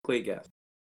automatically guess.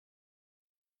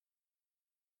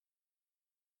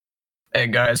 Hey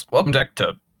guys, welcome back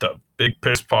to the Big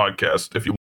Piss Podcast. If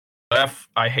you laugh,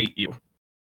 I hate you.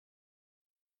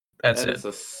 That's That it. is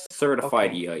a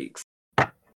certified Okay. yikes.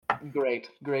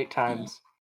 Great times.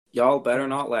 Y'all better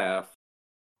not laugh.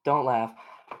 Don't laugh.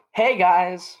 Hey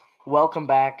guys, welcome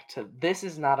back to This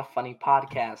Is Not a Funny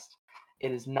Podcast.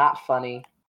 It is not funny.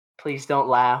 Please don't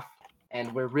laugh.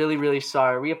 And we're really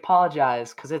sorry. We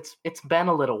apologize because it's been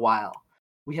a little while.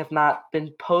 We have not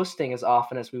been posting as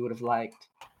often as we would have liked.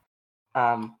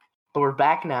 But we're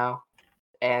back now.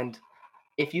 And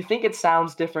if you think it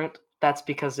sounds different, that's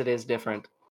because it is different.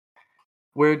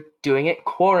 We're doing it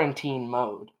quarantine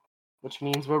mode, which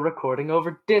means we're recording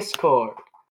over Discord.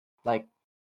 Like,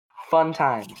 fun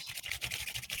times.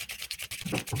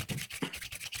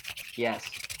 Yes.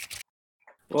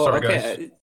 Well, Sorry,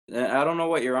 okay. I don't know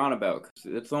what you're on about. 'Cause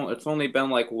it's only been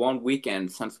like one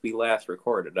weekend since we last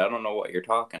recorded. I don't know what you're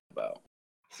talking about.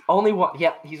 Only one.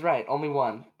 Yep, he's right. Only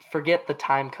one. Forget the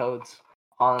time codes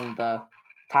on the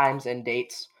times and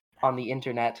dates on the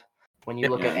internet when you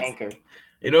look at Yeah. Anchor.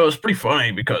 You know, it's pretty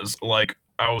funny because, like,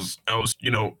 I was,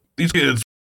 these kids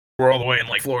were all the way in,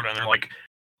 like, Florida, and they're like,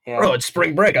 Yeah. bro, it's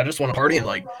spring break, I just want to party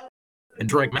and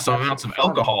drink massive amounts of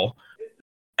alcohol.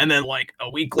 And then, like, a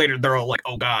week later, they're all like,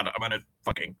 oh god, I'm gonna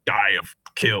fucking die of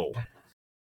kill.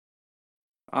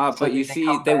 So But you they see,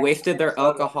 come they back wasted to their Minnesota,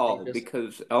 alcohol they just-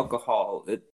 because alcohol,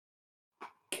 it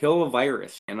kill a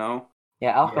virus, you know?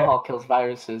 Yeah, alcohol kills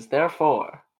viruses.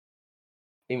 Therefore,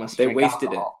 we must They drink wasted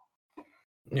alcohol.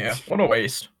 Yeah, what a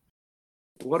waste.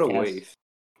 What a Yes. waste.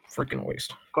 Freaking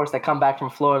waste. Of course, they come back from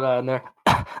Florida and they're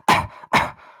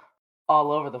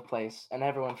all over the place, and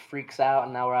everyone freaks out.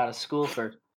 And now we're out of school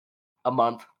for a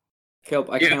month. Kelp,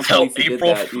 I Yeah, can't until believe you did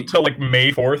April, that. until, like,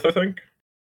 May 4th, I think.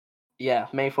 Yeah,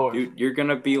 May 4th. You're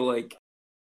gonna be like,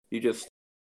 you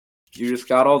just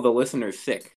got all the listeners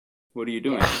sick. What are you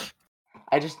doing? Yeah.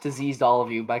 I just diseased all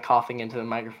of you by coughing into the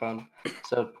microphone.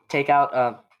 So take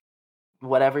out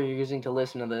whatever you're using to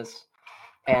listen to this.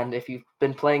 And if you've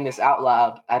been playing this out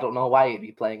loud, I don't know why you'd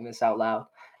be playing this out loud.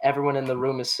 Everyone in the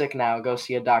room is sick now. Go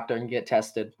see a doctor and get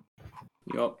tested.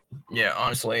 Yup. Yeah,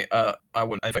 honestly, I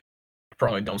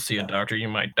probably don't see a doctor. You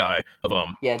might die of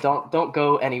Yeah, don't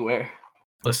go anywhere.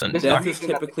 Listen, This Death is is reason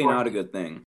that typically the not a good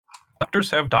thing. doctors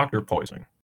have doctor poisoning.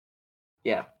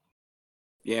 Yeah,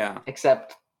 Yeah.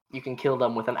 except you can kill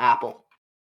them with an apple.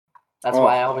 That's Oh,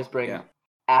 why I always bring yeah.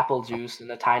 apple juice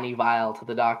in a tiny vial to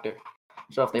the doctor.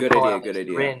 So if they Good pull idea, out good a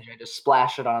idea. syringe, I just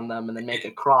splash it on them and then make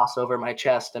a cross over my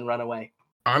chest and run away.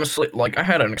 Honestly, like, I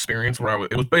had an experience where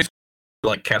it was basically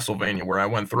like Castlevania, where I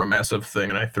went through a massive thing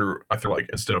and I threw like,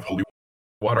 instead of holy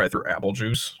water, I threw apple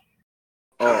juice.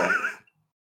 Oh,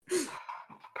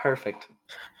 Perfect.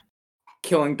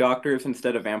 killing doctors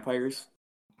instead of vampires?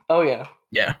 Oh yeah.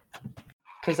 Yeah.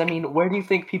 Because, I mean, where do you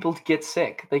think people get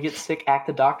sick? They get sick at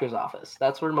the doctor's office.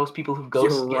 That's where most people who go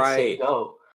You're get right. sick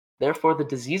go. Therefore, the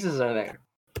diseases are there.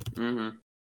 Mm-hmm.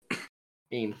 I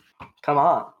mean, come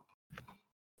on.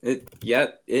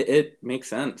 It makes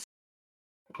sense.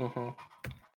 Mm-hmm.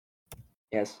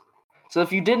 Yes. So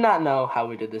if you did not know how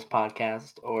we did this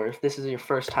podcast, or if this is your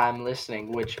first time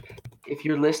listening, which if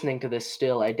you're listening to this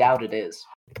still, I doubt it is,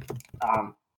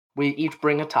 we each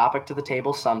bring a topic to the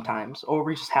table sometimes, or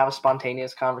we just have a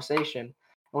spontaneous conversation,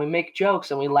 and we make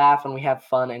jokes, and we laugh, and we have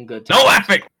fun and good times. No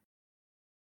laughing!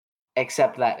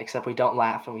 Except we don't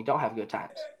laugh, and we don't have good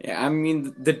times. Yeah, I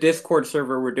mean, the Discord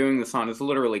server we're doing this on is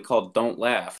literally called Don't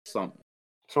Laugh. So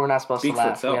So we're not supposed to Speaks for laugh.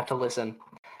 We itself. have to listen.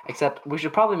 Except we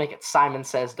should probably make it Simon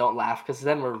Says Don't Laugh, because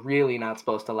then we're really not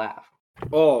supposed to laugh.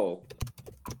 Oh,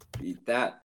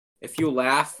 that if you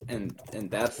laugh and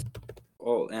that's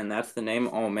the name.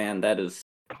 Oh man, that is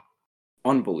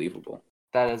unbelievable.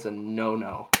 That is a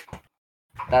no-no.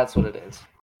 That's what it is.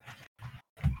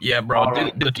 Yeah, bro, All do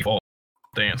right. the default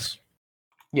dance.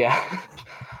 Yeah.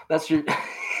 That's your... With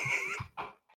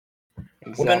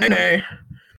a Exactly. nene.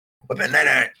 With a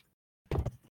nene.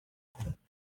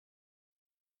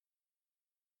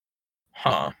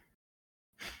 Huh.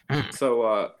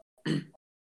 So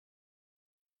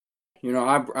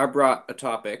I brought a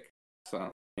topic. So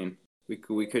I mean,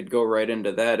 we could go right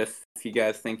into that if you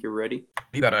guys think you're ready.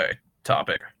 You got a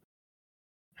topic.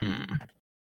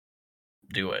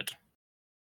 Do it.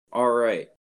 All right.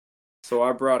 So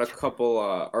I brought a couple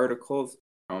articles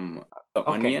from The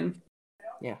Okay. Onion.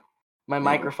 My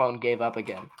microphone gave up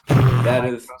again. That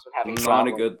is Microphone's been having not a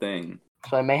problems. good thing.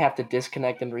 So I may have to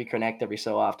disconnect and reconnect every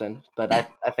so often. But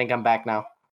I think I'm back now.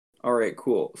 All right,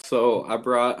 cool. So I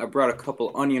brought a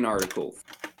couple Onion articles.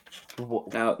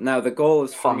 Whoa. Now the goal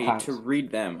is for Fun me times. to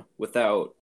read them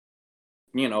without,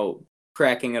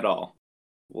 cracking it all.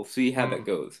 We'll see how that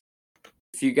goes.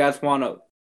 If you guys want to,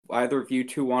 either of you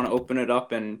two want to open it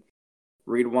up and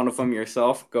read one of them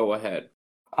yourself, go ahead.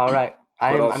 All right.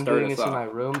 I'll I'm start doing us this in off. my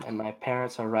room, and my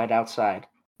parents are right outside.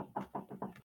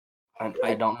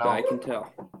 I don't know. I can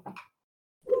tell.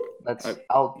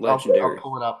 I'll legendary.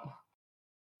 pull it up.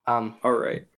 All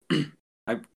right.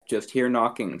 I just hear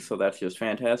knocking, so that's just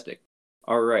fantastic.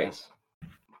 All right. Yes.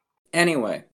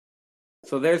 Anyway,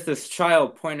 so there's this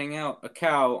child pointing out a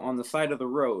cow on the side of the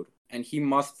road, and he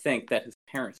must think that his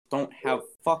parents don't have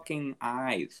fucking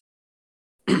eyes.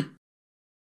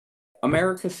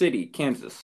 America City,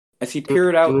 Kansas. As he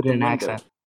peered out the window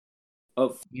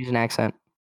Use an accent.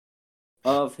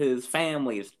 of his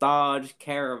family's Dodge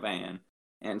Caravan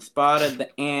and spotted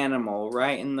the animal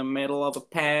right in the middle of a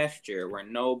pasture where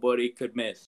nobody could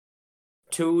miss.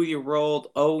 2-year-old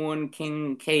Owen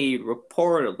Kincaid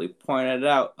reportedly pointed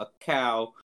out a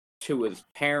cow to his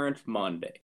parents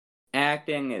Monday,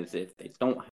 acting as if they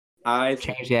don't have eyes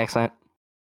Change the accent.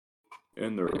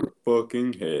 in their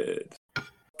fucking heads.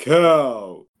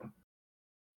 Cow!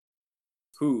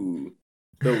 Who,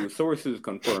 though sources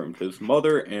confirmed his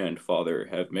mother and father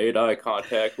have made eye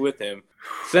contact with him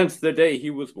since the day he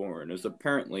was born, is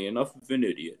apparently enough of an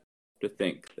idiot to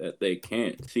think that they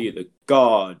can't see the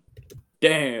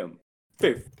goddamn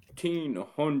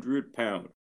 1,500-pound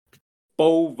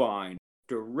bovine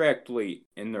directly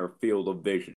in their field of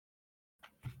vision.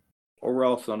 Or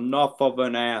else enough of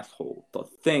an asshole to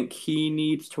think he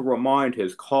needs to remind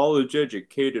his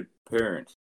college-educated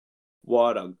parents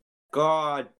what a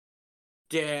goddamn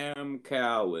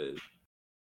cow is.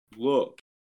 Look,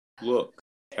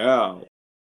 cow.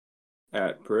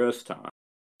 At press time,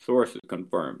 sources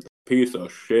confirmed the piece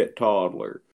of shit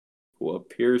toddler, who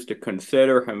appears to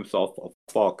consider himself a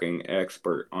fucking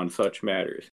expert on such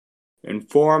matters,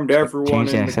 informed everyone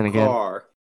in the car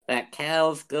that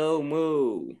cows go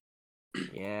moo.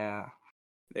 Yeah.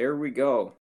 There we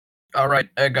go. All right,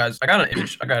 hey guys, I got an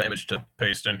image to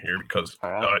paste in here because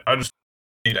Alright. I just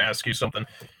need to ask you something.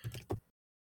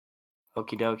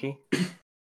 Okie dokie.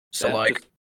 So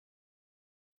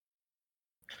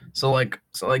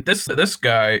this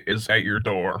guy is at your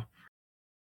door.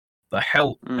 The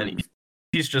hell, and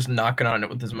he's just knocking on it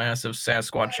with his massive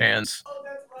Sasquatch hands.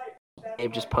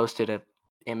 Abe just posted an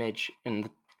image in the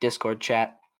Discord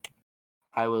chat.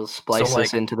 I will splice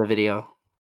this into the video.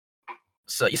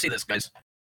 So you see this, guys?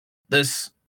 This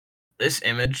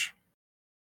image,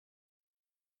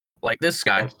 like this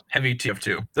guy, heavy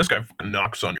TF2. This guy fucking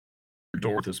knocks on your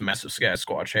door with his massive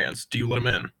Sasquatch hands. Do you let him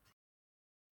in?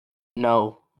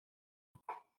 No.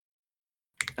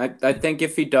 I think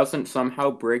if he doesn't somehow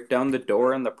break down the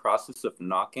door in the process of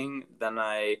knocking, then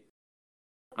I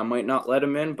might not let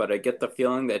him in, but I get the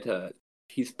feeling that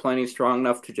he's plenty strong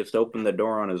enough to just open the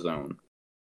door on his own.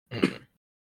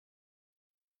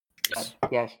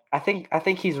 Yes. I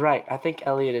think he's right. I think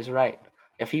Elliot is right.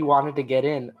 If he wanted to get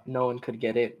in, no one could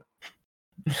get in.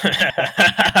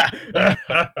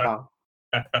 No.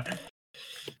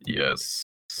 Yes.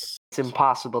 It's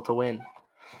impossible to win.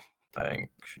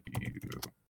 Thank you.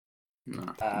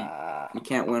 No, you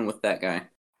can't win with that guy.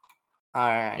 All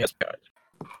right. Yes, guys.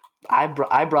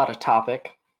 I brought a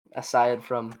topic aside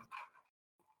from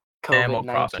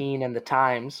COVID-19 and the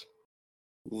times.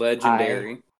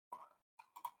 Legendary.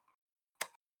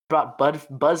 Brought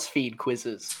BuzzFeed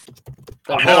quizzes.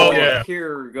 Hell yeah.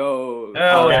 Here goes.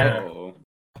 Hell yeah.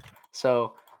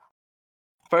 So,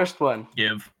 first one.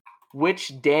 Give.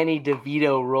 Which Danny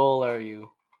DeVito role are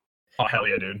you? Oh, hell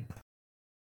yeah, dude.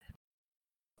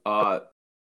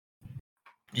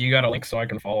 You got a link so I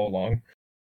can follow along?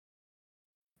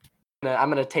 I'm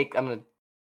gonna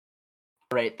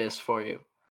rate this for you.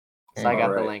 So I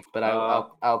got the link, but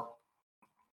I'll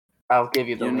give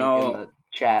you the link in the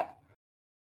chat.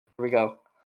 Here we go.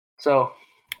 So.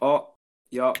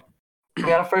 Yup. We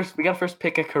gotta first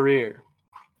pick a career,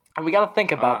 and we gotta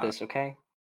think about this, okay?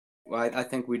 Well, I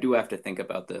think we do have to think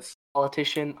about this.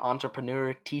 Politician,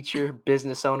 entrepreneur, teacher,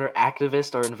 business owner,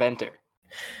 activist, or inventor?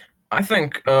 I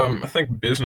think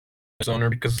business owner,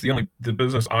 because the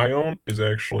business I own is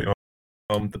actually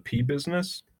the pea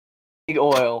business. Big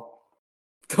oil.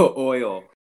 The oil.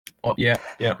 Oh yeah.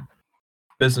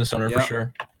 Business owner for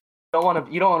sure. You don't want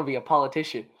to be a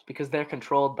politician because they're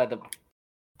controlled by the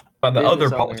other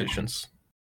politicians.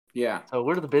 Yeah. So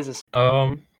we're the business.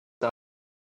 I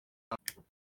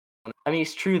mean,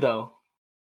 it's true though.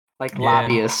 Like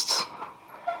lobbyists.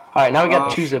 All right, now we got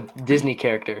to choose a Disney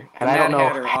character, and I don't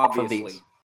know half of these.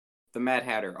 The Mad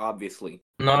Hatter, obviously.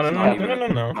 No. The Mad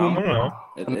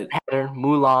Hatter,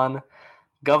 Mulan,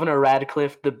 Governor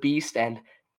Radcliffe, the Beast, and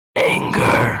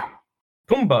Anger.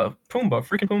 Pumbaa,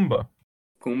 freaking Pumbaa.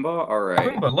 Pumbaa? Alright.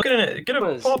 Pumbaa, look at it.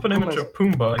 Pull up an image of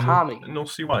Pumbaa, and you'll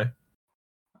see why.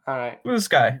 All right. Look at this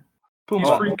guy. He's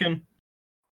Pumbaa. freaking.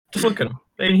 Just look at him.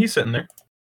 And he's sitting there.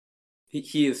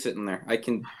 He is sitting there. I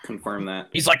can confirm that.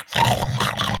 He's like.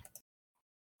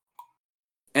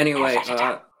 Anyway,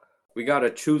 we gotta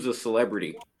choose a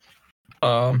celebrity.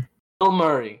 Bill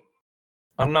Murray.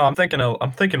 I don't know.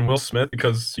 I'm thinking Will Smith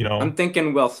because I'm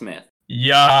thinking Will Smith.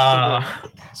 Yeah.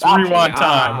 It's rewind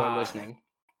time. Listening.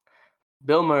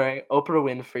 Bill Murray, Oprah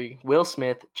Winfrey, Will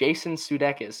Smith, Jason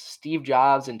Sudeikis, Steve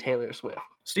Jobs, and Taylor Swift.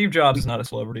 Steve Jobs is not a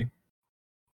celebrity.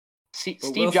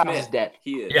 Steve Jobs is dead.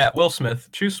 He is. Yeah, Will Smith.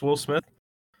 Choose Will Smith.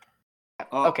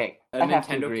 Okay, I have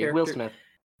to agree. Character? Will Smith.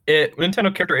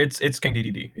 Nintendo character. It's King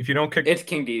Dedede. If you don't kick, it's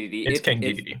King Dedede. It's King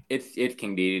Dedede. It's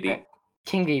King Dedede.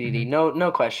 King Dedede.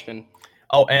 No question.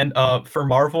 Oh, and for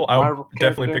Marvel, I would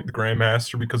definitely character? pick the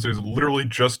Grandmaster because it's literally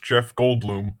just Jeff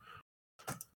Goldblum.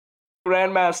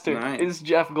 Grandmaster is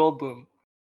Jeff Goldblum.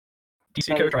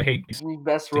 DC character, I hate DC.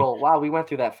 Best role. Wow, we went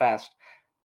through that fast.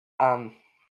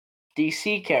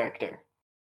 DC character.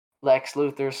 Lex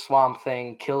Luthor, Swamp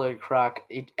Thing, Killer Croc,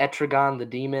 Etrigan the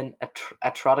Demon,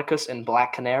 Atroticus, and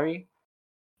Black Canary.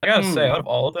 I gotta say, out of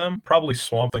all of them, probably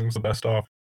Swamp Thing's the best off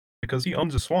because he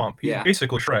owns a swamp. He's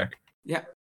basically Shrek. Yeah.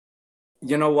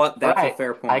 You know what? That's a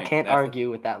fair point. I can't argue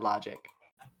with that logic.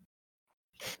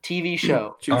 TV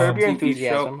show. Curb Your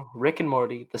Enthusiasm, Rick and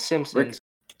Morty, The Simpsons,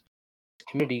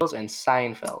 Community, and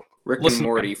Seinfeld. Rick and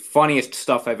Morty. Funniest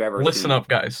stuff I've ever seen. Listen up,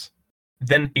 guys.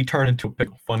 Then he turned into a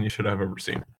pickle. Funniest shit I've ever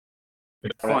seen.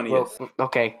 Funniest. Well,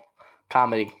 okay.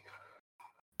 Comedy.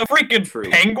 The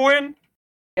freaking Penguin?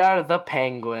 We are the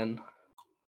Penguin.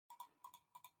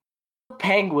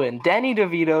 Penguin. Danny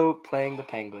DeVito playing the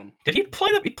Penguin. Did he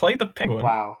play the? He played the Penguin.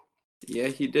 Wow. Yeah,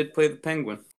 he did play the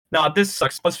Penguin. Nah, this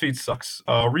sucks. BuzzFeed sucks.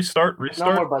 Restart.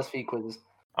 No more BuzzFeed quizzes.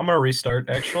 I'm gonna restart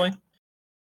actually.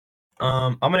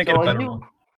 I'm gonna get a better one.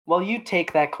 Well, you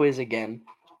take that quiz again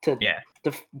to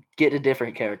get a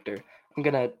different character. I'm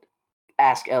gonna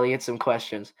ask Elliot some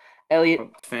questions. Elliot,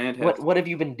 what have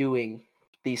you been doing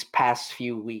these past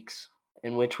few weeks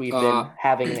in which we've been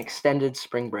having an extended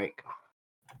spring break?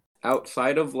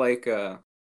 Outside of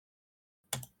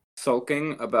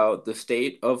sulking about the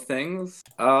state of things,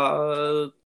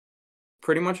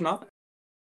 pretty much nothing.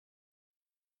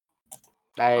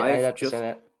 I have to say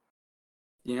that.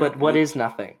 Yeah, but what is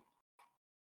nothing?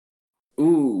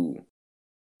 Ooh.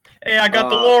 Hey, I got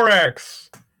the Lorax.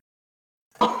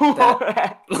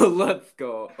 Let's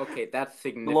go. Okay, that's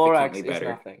significantly Lorax better. Is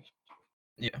nothing.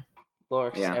 Yeah.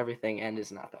 Lorax is everything and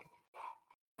is nothing.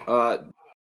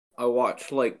 I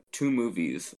watched 2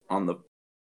 movies on the.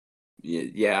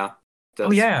 Yeah.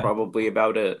 That's probably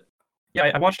about it. Yeah,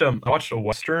 I watched a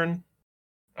western.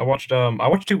 I watched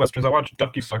 2 westerns. I watched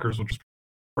Ducky Suckers, which was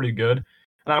pretty good,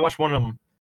 and I watched one of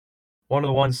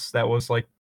the ones that was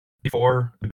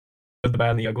before The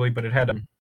Bad and the Ugly, but it had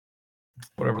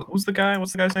whatever. What's the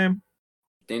guy's name?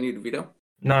 Danny DeVito?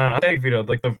 No, not Danny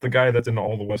DeVito. The guy that's in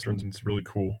all the westerns and it's really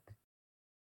cool.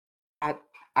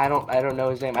 I don't know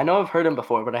his name. I know I've heard him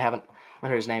before, but I haven't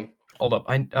heard his name. Hold up,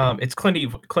 it's Clint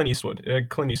Eastwood.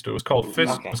 Clint Eastwood. It was called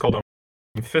Fist. Okay. It was called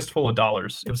Fistful of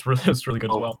Dollars. It was really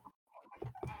good as well.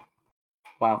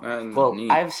 Wow. Well, neat.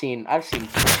 I've seen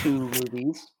 2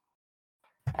 movies,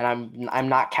 and I'm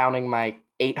not counting my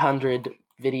 800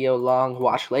 video long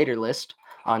watch later list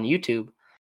on YouTube.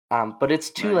 But it's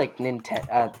 2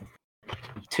 Nintendo,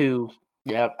 2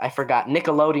 I forgot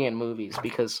Nickelodeon movies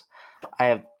because I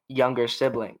have younger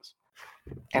siblings,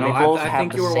 and they both have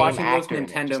the same actor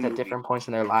just at different points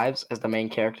in their lives as the main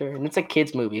character, and it's a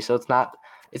kids movie, so it's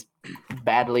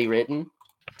badly written.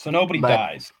 So nobody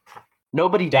dies.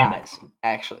 Nobody dies,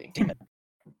 actually. Damn it.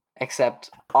 Except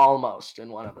almost in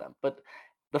one of them. But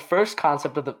the first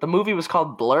concept of the movie was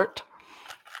called Blurt.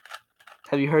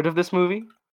 Have you heard of this movie?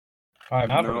 I have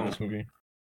not heard of this movie.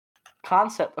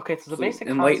 Okay, so the basic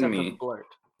concept of Blurt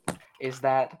is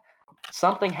that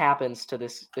something happens to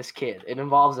this kid. It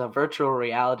involves a virtual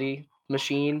reality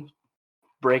machine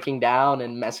breaking down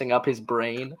and messing up his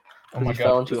brain because he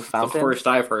fell into a fountain. That's the first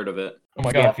I've heard of it. Oh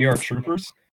my god, VR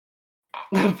Troopers?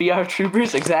 VR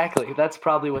Troopers, exactly. That's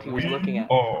probably what he was looking at.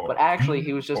 But actually,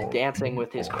 he was just dancing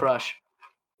with his crush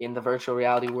in the virtual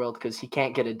reality world because he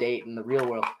can't get a date in the real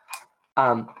world.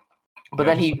 But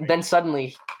then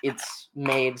suddenly it's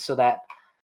made so that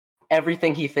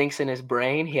everything he thinks in his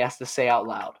brain, he has to say out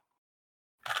loud.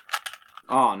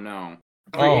 Oh no!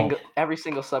 Every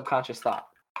single subconscious thought.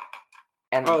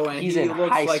 And he's in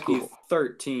high school. He's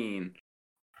 13.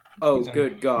 Oh,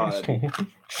 good God!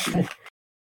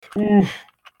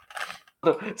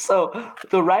 So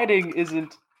the writing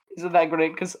isn't Isn't that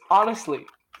great? Because honestly,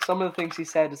 some of the things he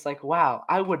said is like, wow,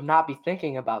 I would not be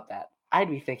thinking about that. I'd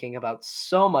be thinking about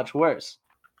so much worse.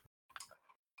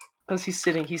 Because he's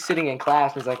sitting in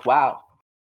class and he's like, wow,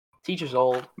 teacher's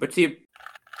old. But see,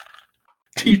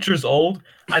 Teacher's old.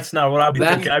 That's not what I'd be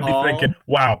That's thinking. I'd be all. thinking,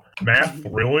 wow, math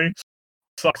really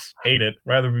sucks. Hate it.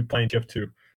 Rather be playing TF2.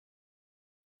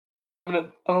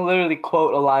 I'm gonna literally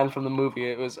quote a line from the movie.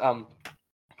 It was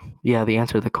yeah, the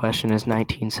answer to the question is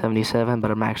 1977,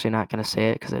 but I'm actually not gonna say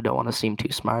it because I don't want to seem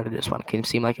too smart. I just want to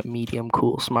seem like a medium,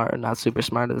 cool, smart, and not super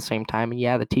smart at the same time. And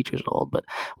yeah, the teacher's old, but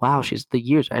wow, the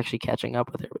years are actually catching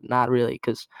up with her, but not really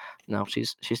because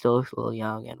she still looks a little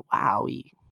young. And wow,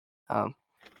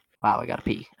 I gotta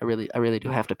pee. I really do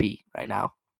have to pee right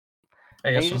now.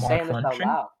 And he's just saying this out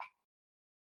loud,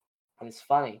 and it's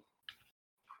funny.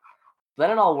 Then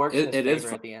it all works in his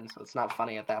favor at the end, so it's not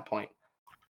funny at that point.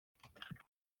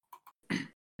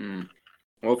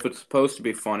 Well, if it's supposed to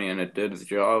be funny and it did its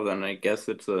job, then I guess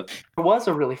it's a... There was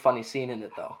a really funny scene in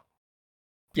it, though.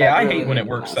 Yeah, I hate when it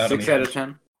works out. 6 out of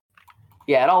 10?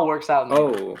 Yeah, it all works out.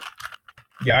 Oh.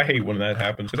 Yeah, I hate when that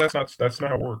happens, because that's not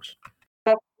how it works.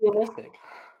 That's realistic.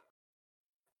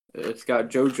 It's got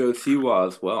JoJo Siwa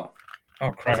as well. Oh,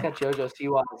 crap. It's got JoJo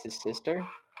Siwa as his sister.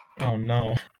 Oh,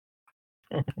 no.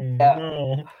 Oh, yeah.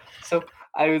 No. So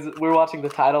we're watching the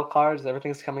title cards,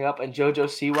 everything's coming up, and JoJo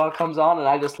Siwa comes on, and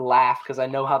I just laugh because I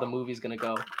know how the movie's gonna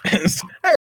go.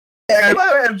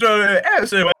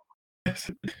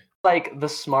 Like the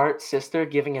smart sister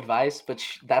giving advice, but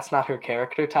that's not her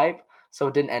character type, so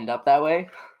it didn't end up that way.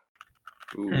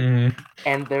 And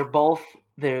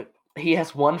he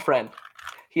has one friend.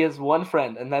 He has one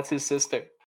friend, and that's his sister.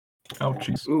 Oh,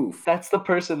 jeez. Oof. That's the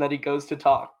person that he goes to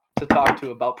talk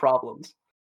to about problems.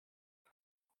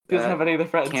 He doesn't have any other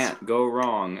friends. Can't go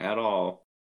wrong at all.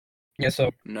 Yeah,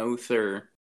 so... No, sir.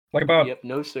 Like about... Yep,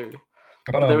 no, sir.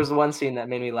 There was one scene that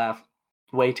made me laugh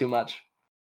way too much.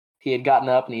 He had gotten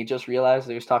up, and he just realized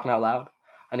that he was talking out loud.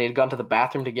 And he had gone to the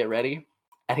bathroom to get ready.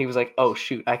 And he was like, oh,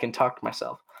 shoot, I can talk to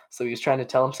myself. So he was trying to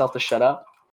tell himself to shut up.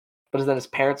 But then his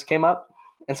parents came up.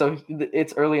 And so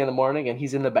it's early in the morning, and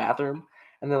he's in the bathroom.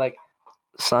 And they're like,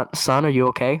 son, are you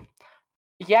okay?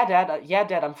 Yeah, Dad,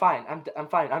 I'm fine. I'm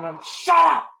fine. I'm shut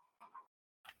up!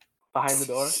 Behind the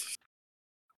door.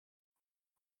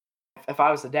 If I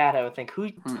was the dad, I would think,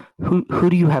 who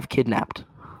do you have kidnapped?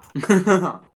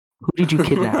 Who did you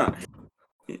kidnap?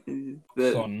 Son.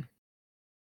 I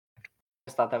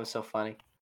just thought that was so funny.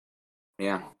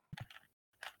 Yeah.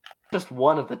 Just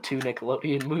one of the 2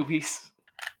 Nickelodeon movies.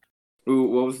 Ooh,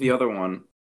 what was the other one?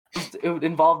 It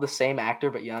involved the same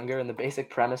actor but younger, and the basic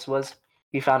premise was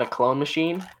he found a clone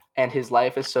machine, and his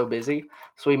life is so busy,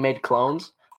 so he made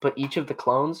clones, but each of the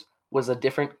clones was a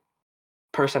different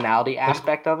personality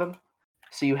aspect of him.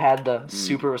 So you had the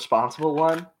super responsible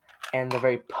one, and the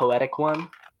very poetic one,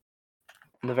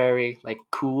 and the very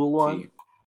cool one.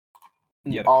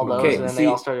 Yeah, all those, and then they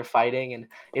all started fighting, and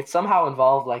it somehow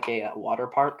involved a water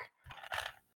park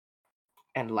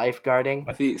and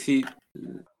lifeguarding. See,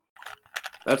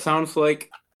 that sounds like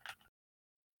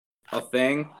a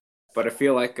thing, but I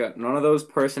feel like none of those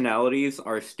personalities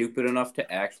are stupid enough to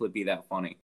actually be that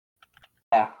funny.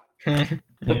 Yeah.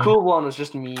 The cool one was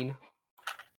just mean.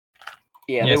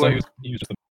 Yeah, he was just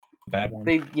the bad one.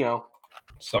 They,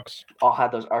 sucks. All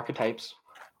had those archetypes.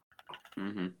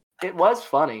 Mm-hmm. It was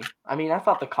funny. I mean, I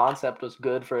thought the concept was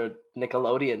good for a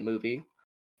Nickelodeon movie.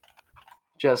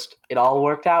 Just, it all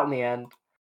worked out in the end.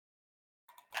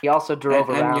 He also drove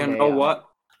around. And you know what?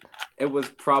 It was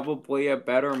probably a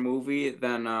better movie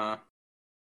than,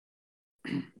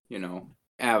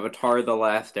 Avatar: The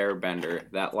Last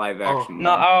Airbender, that live-action one.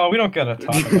 No, we don't gotta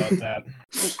talk about that.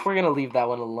 We're gonna leave that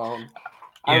one alone.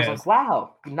 I was like,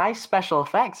 wow, nice special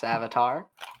effects, Avatar.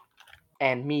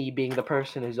 And me being the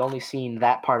person who's only seen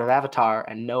that part of Avatar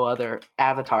and no other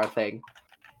Avatar thing.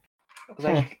 I was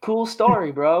like, cool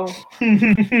story, bro.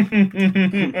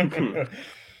 I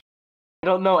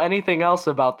don't know anything else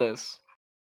about this.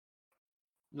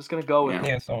 I'm just gonna go with it.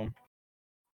 Yeah, so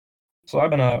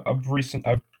I've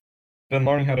been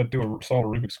learning how to solve a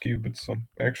Rubik's Cube. It's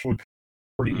actually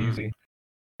pretty easy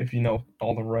if you know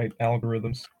all the right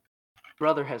algorithms.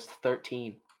 Brother has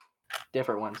 13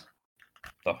 different ones.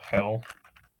 The hell?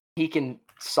 He can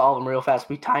solve them real fast.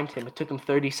 We timed him. It took him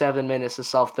 37 minutes to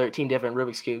solve 13 different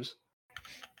Rubik's Cubes.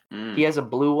 He has a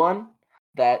blue one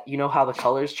that, you know how the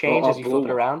colors change as you flip it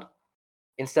around?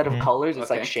 Instead of colors, it's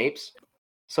like shapes.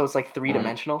 So it's like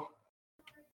 3-dimensional.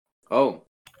 Oh.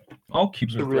 All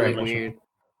cubes are really weird.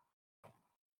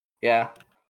 Yeah.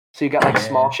 So you got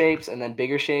small shapes and then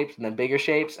bigger shapes and then bigger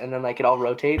shapes and then it all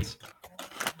rotates.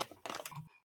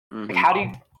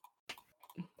 Mm-hmm.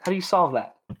 How do you solve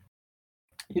that?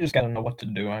 You just gotta know what to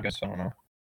do. I guess I don't know.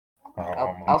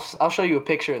 I'll show you a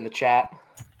picture in the chat.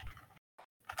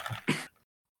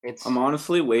 It's I'm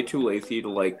honestly way too lazy to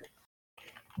like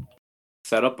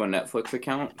set up a Netflix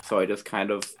account, so I just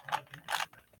kind of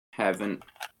haven't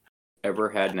ever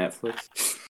had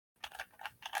Netflix.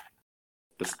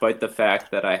 Despite the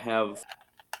fact that I have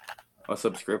a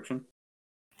subscription.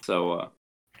 So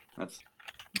that's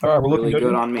All right, we're looking really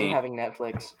good on I'm me. having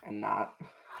Netflix and not.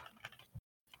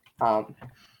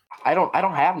 I don't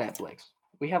have Netflix.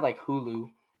 We have like Hulu.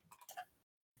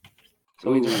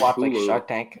 So we just Ooh, watch like Hulu. Shark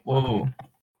Tank. Whoa.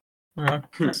 Yeah,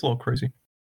 that's a little crazy.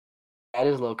 That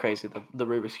is a little crazy, the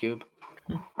Rubik's Cube.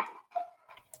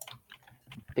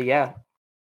 But yeah,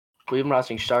 we've been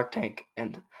watching Shark Tank.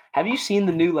 And have you seen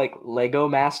the new like Lego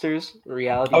Masters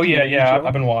reality Oh yeah, TV yeah. show?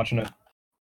 I've been watching it.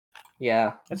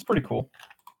 Yeah, It's pretty cool.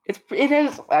 it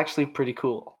is actually pretty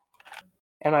cool.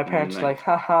 And my parents are Nice. like,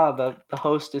 haha, the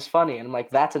host is funny. And I'm like,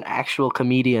 that's an actual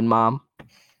comedian, Mom.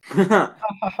 He's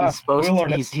supposed Will to,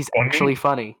 Arnett he's is funny. actually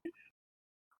funny.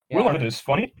 Will Yeah. Arnett is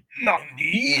funny. Not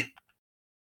me.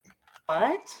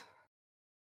 What?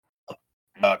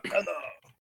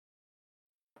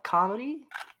 Comedy?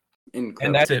 Incredible.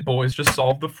 And that's it, boys. Just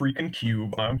solve the freaking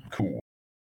cube. I'm cool.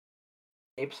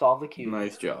 Ape solve the cube.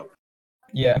 Nice job.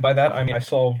 Yeah, by that I mean I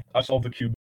solved the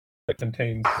cube that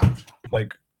contains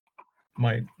like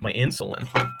my insulin.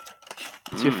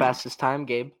 It's your Mm. fastest time,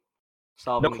 Gabe. No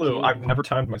Solving the clue. cube. I've never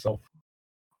timed myself.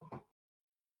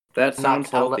 That sounds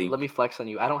healthy. Let me flex on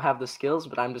you. I don't have the skills,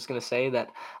 but I'm just gonna say that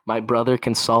my brother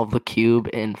can solve the cube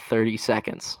in 30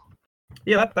 seconds.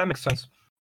 Yeah, that makes sense.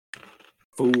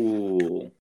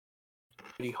 Fool.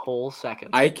 30 whole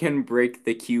seconds. I can break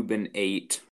the cube in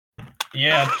 8.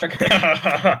 Yeah, check.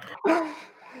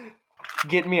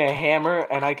 Get me a hammer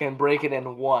and I can break it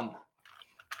in 1.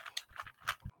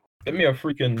 Get me a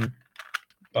freaking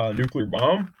nuclear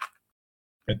bomb.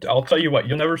 And I'll tell you what,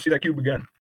 you'll never see that cube again.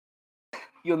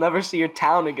 You'll never see your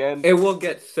town again. It will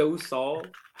get so solved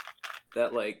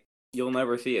that like you'll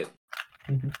never see it.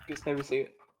 Just never see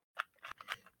it.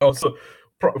 Oh, so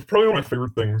probably one of my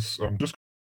favorite things. I'm just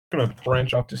gonna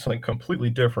branch off to something completely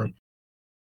different.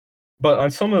 But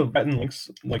on some of Rhett and Link's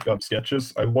like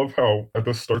sketches, I love how at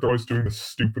the start they're always doing the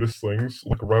stupidest things.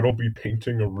 Like Rhett will be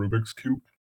painting a Rubik's cube,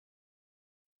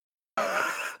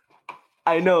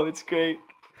 I know, it's great.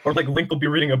 or like Link will be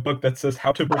reading a book that says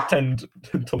how to pretend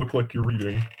to look like you're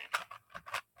reading.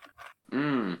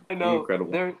 I know.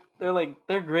 Incredible.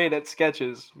 They're great at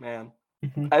sketches, man.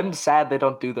 Mhm. I'm sad they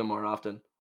don't do them more often.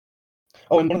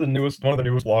 Oh, and one of the newest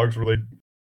vlogs where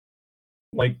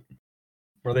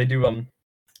they do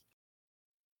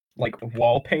like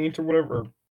wall paint or whatever,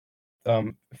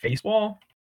 face wall.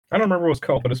 I don't remember what it's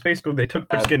called, but it's basically they took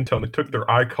their skin tone, they took their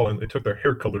eye color, and they took their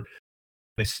hair color,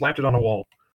 they slapped it on a wall.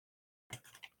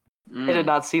 I did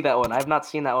not see that one. I've not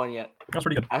seen that one yet. That's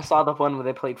pretty good. I saw the one where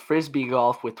they played frisbee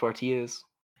golf with tortillas,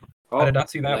 I did not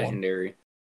see that one. Legendary.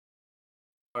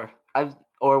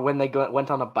 or when they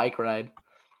went on a bike ride,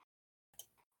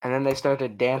 and then they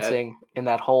started dancing in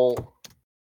that hole.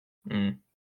 Mm.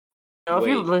 You know, if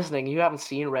you're Wait. listening, you haven't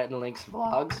seen Rhett and Link's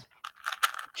vlogs,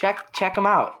 check them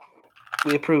out.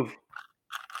 We approve.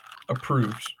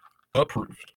 Approved.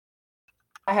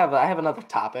 I have another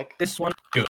topic. This one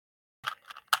good.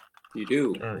 You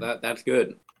do. Alright. That's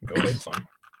good. Go ahead, son.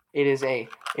 It is a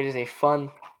fun.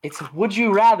 It's would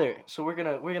you rather. So we're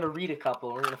gonna read a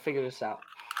couple. We're gonna figure this out.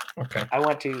 Okay. I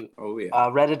went to Oh yeah.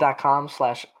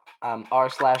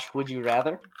 reddit.com/r/would you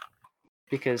rather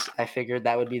because I figured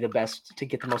that would be the best to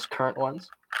get the most current ones.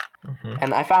 Mhm.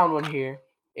 And I found one here.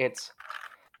 It's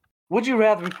would you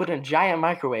rather be put in a giant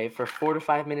microwave for 4 to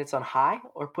 5 minutes on high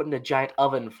or put in a giant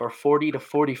oven for 40 to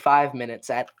 45 minutes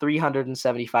at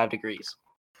 375 degrees?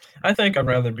 I think I'd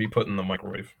rather be put in the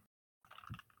microwave.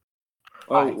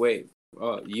 Oh Why? wait.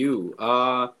 You.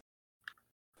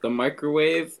 The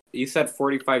microwave. You said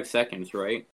 45 seconds,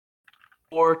 right?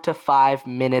 4 to 5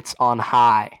 minutes on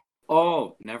high.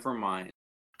 Oh, never mind.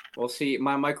 Well, see,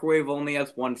 my microwave only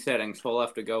has one setting, so I'll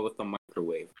have to go with the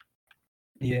microwave.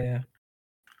 Yeah.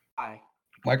 High.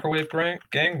 Microwave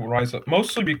gang will rise up.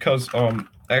 Mostly because,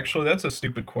 actually, that's a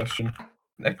stupid question.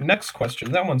 Next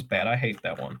question. That one's bad. I hate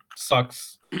that one.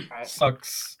 Sucks. Right.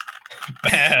 Sucks.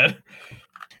 Bad.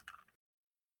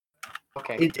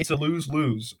 Okay. It's a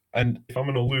lose-lose. And if I'm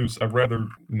going to lose, I'd rather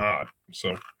not.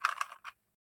 So,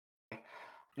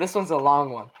 This one's a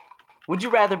long one. Would you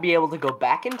rather be able to go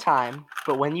back in time,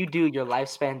 but when you do, your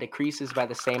lifespan decreases by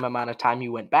the same amount of time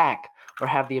you went back, or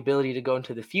have the ability to go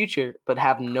into the future, but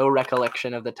have no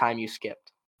recollection of the time you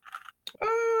skipped?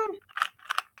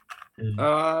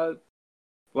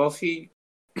 Well, see,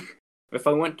 if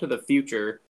I went to the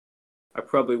future, I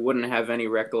probably wouldn't have any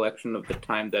recollection of the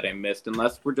time that I missed,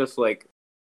 unless we're just like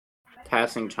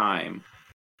passing time.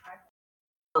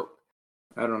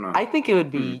 I don't know. I think it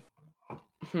would be.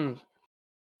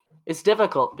 It's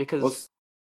difficult because Well,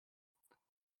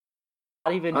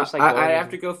 not even just like I going have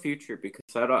to go future because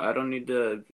I don't need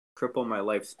to triple my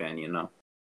lifespan, you know.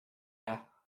 Yeah,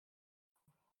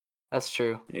 that's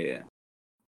true. Yeah.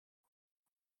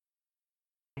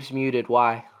 He's muted.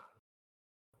 Why?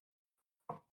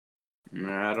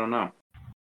 I don't know.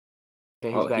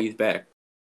 Okay, he's back.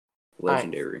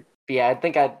 Legendary. But yeah, I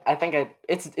think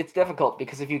it's difficult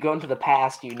because if you go into the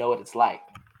past, you know what it's like.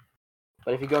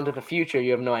 But if you go into the future,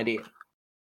 you have no idea.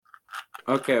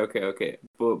 Okay.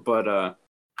 But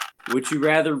would you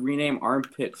rather rename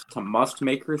armpits to must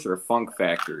makers or funk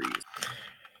factories?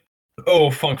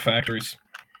 Oh, funk factories.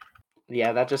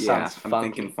 Yeah, that just sounds funky. I'm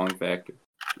thinking funk factory.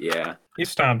 Yeah.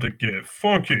 It's time to get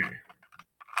funky.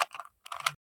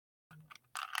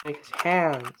 Make his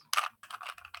hands.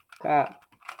 Clap.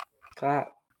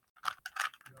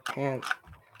 Hands.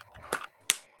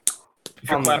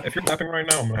 If you're clapping right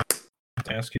now, I'm going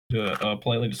to ask you to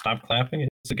politely to stop clapping.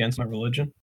 It's against my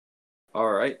religion.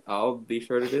 All right, I'll be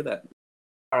sure to do that.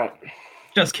 All right.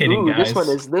 Just kidding, Ooh, guys.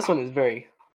 This one is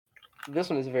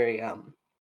very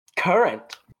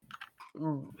current.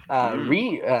 I'm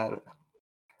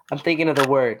thinking of the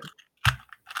word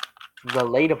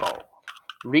relatable,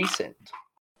 recent.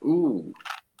 Ooh.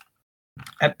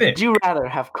 Epic. Would you rather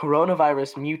have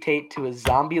coronavirus mutate to a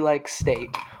zombie-like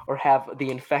state or have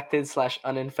the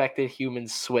infected/uninfected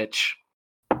humans switch?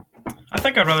 I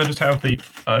think I'd rather just have the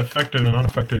affected and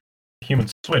unaffected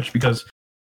humans switch because,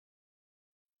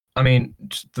 I mean,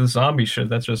 the zombie shit,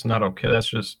 that's just not okay. That's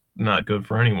just not good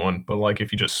for anyone. But, like,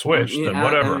 if you just switch, then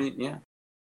whatever. I mean, yeah.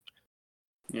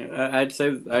 I'd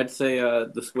say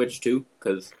the switch too,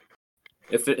 because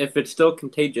if it's still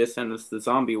contagious and it's the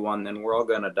zombie one, then we're all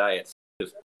gonna die. It's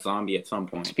just zombie at some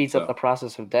point. Speeds up the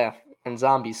process of death, and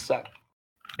zombies suck.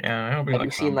 Yeah, I hope you Have like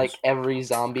you seen like every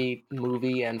zombie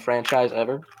movie and franchise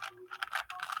ever?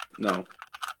 No.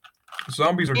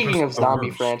 Zombies are Speaking just of zombie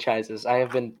worst. franchises, I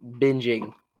have been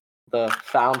binging the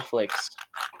Found Flicks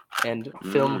and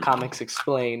Film Comics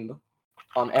Explained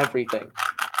on everything.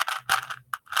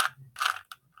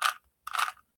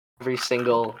 Every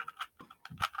single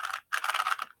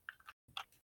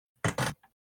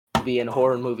movie and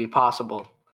horror movie possible.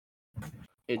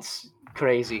 It's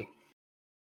crazy.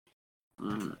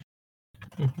 Mm.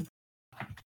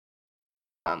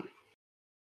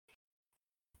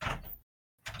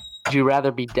 Would you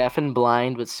rather be deaf and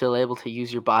blind but still able to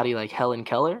use your body like Helen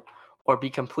Keller, or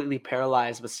be completely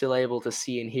paralyzed but still able to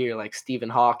see and hear like Stephen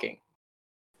Hawking?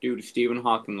 Dude, Stephen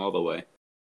Hawking all the way.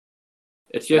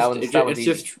 It's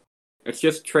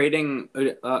just trading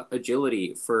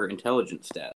agility for intelligence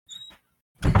stats.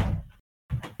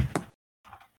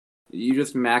 You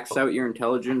just max out your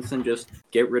intelligence and just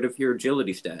get rid of your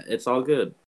agility stat. It's all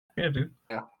good. Yeah, dude.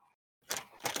 Yeah.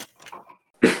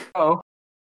 Oh.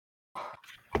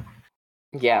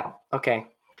 Yeah. Okay.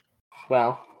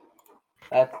 Well,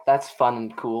 that's fun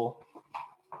and cool.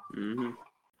 Mm-hmm.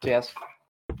 Yes.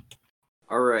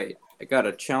 All right, I got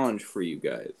a challenge for you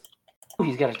guys. Ooh,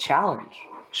 he's got a challenge.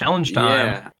 Challenge time.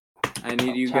 Yeah, I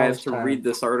need you guys to read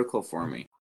this article for me.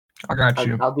 I got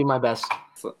you. I'll do my best.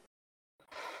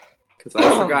 Because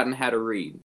I've forgotten how to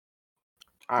read.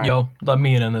 All right. Yo, let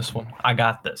me in on this one. I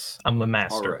got this. I'm the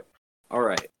master. All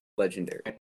right. Legendary.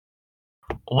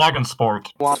 Logan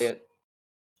Sport. Want it.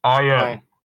 I am. Right.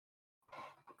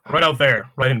 Right out there.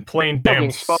 Right in plain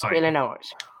damn Sport, sight. Illinois.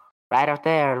 Right out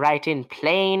there, right in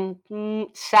plain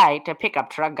sight. A pickup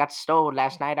truck got stolen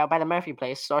last night out by the Murphy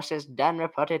place. Sources done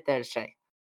reported Thursday.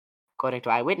 According to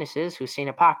eyewitnesses who seen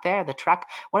it parked there, the truck,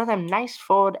 one of them nice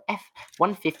Ford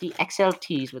F-150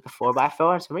 XLTs with a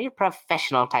 4x4 and some real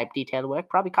professional type detail work,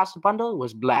 probably cost a bundle,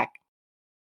 was black.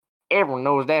 Everyone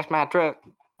knows that's my truck.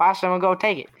 Why someone go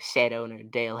take it? Said owner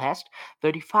Dale Hest,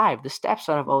 35, the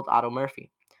stepson of old Otto Murphy.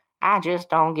 I just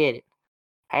don't get it.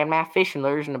 I had my fishing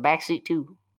lures in the back seat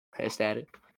too, Hest added.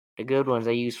 The good ones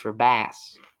I use for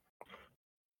bass.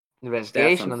 The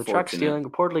investigation on the truck stealing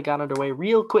reportedly got underway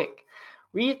real quick.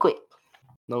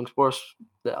 Long Sports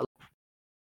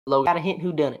Logan got a hint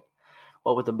who done it.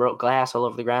 What with the broke glass all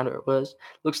over the ground where it was,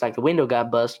 looks like the window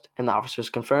got bust, and the officers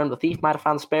confirmed the thief might have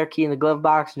found the spare key in the glove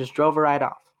box and just drove her right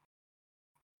off.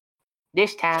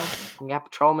 This time, we got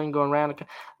patrolmen going around.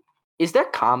 Is there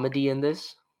comedy in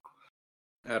this?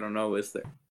 I don't know, is there?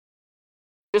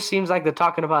 It just seems like they're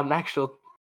talking about an actual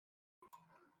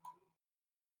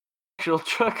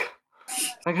truck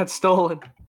that got stolen.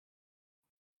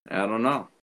 I don't know.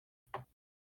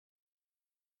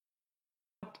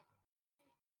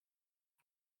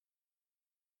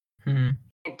 Mhm.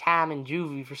 Time in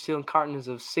juvie for stealing cartons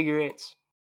of cigarettes.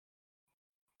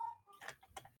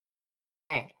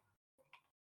 Man.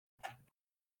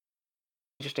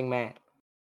 Interesting man.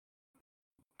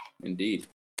 Indeed.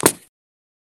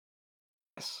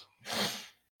 Yes.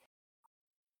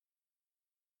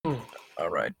 All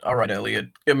right, Elliot.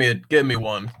 Give me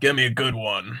one. Give me a good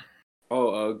one.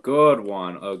 Oh, a good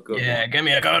one. A good Yeah, give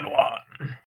me a good one.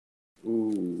 one.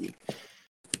 Ooh.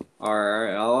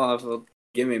 Alright, I'll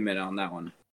give me a minute on that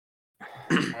one.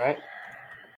 All right.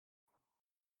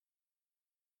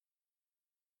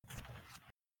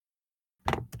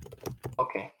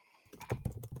 Okay.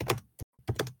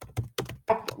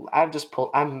 I've just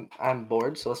pulled. I'm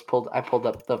bored, so I pulled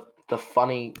up the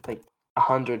funny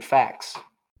 100 facts.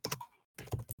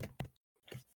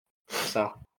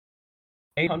 So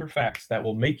 800 facts that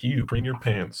will make you bring your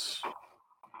pants.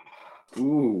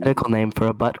 Ooh. medical name for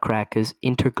a butt crack is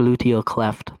intergluteal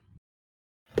cleft.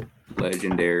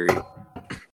 Legendary.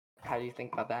 How do you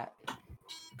think about that?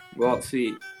 Well,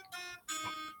 see,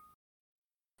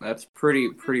 that's pretty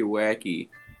wacky.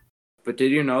 But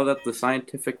did you know that the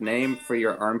scientific name for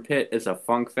your armpit is a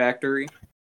funk factory?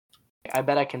 I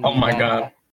bet I can. Oh read my that.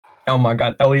 god. Oh my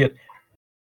god, Elliot.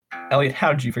 Elliot,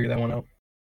 how did you figure that one out?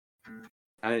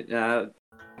 I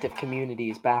The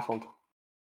community is baffled.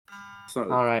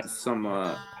 some All right. some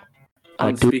A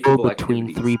unspeakable duel between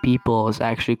activities. 3 people is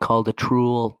actually called a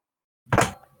truel.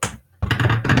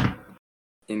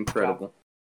 Incredible.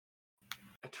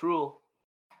 A truel.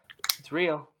 It's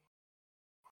real.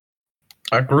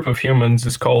 A group of humans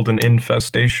is called an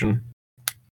infestation.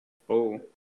 Oh.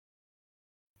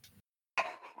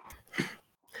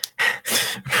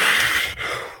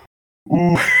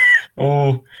 Ooh.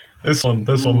 Oh, this one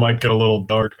might get a little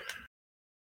dark.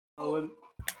 Oh,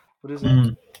 what is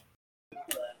it?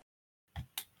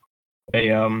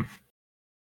 We're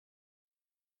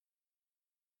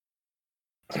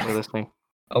listening.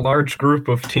 A large group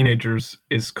of teenagers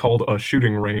is called a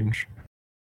shooting range.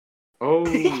 Oh,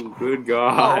 good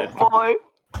God. Oh boy.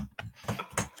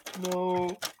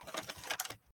 No.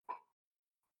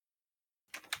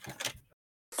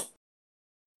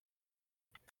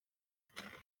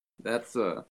 That's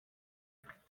a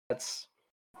That's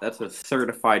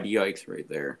certified yikes right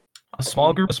there. A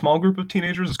small group of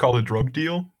teenagers is called a drug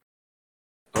deal.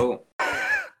 Oh.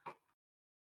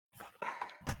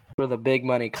 where the big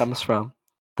money comes from.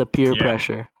 The peer Yeah.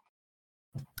 pressure.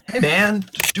 Hey man,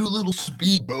 just do a little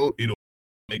speedboat. It'll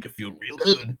make it feel real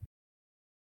good.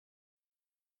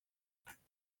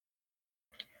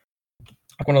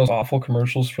 Like one of those awful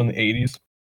commercials from the 80s.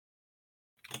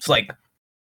 It's like,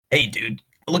 hey dude,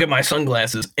 look at my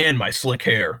sunglasses and my slick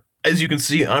hair. As you can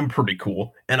see, I'm pretty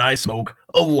cool, and I smoke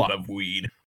a lot of weed.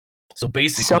 So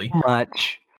basically, So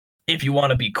much. if you want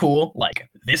to be cool, like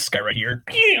this guy right here,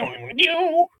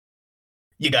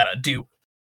 you gotta do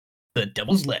the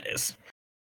devil's lettuce.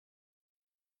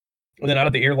 And then out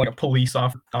of the air, like a police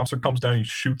officer comes down and he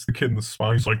shoots the kid in the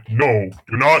spine. He's like, no,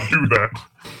 do not do that.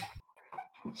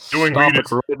 Doing Stop weed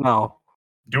it right now.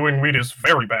 Doing weed is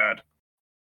very bad.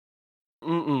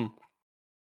 Mm-mm.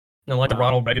 And like the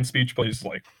Ronald Reagan speech, but he's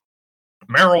like,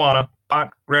 marijuana,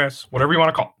 pot, grass, whatever you want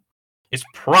to call it, is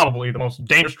probably the most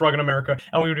dangerous drug in America,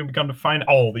 and we would become to find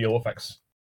all the ill effects.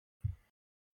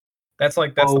 That's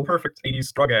the perfect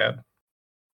 80s drug ad.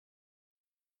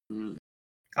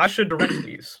 I should direct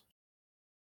these.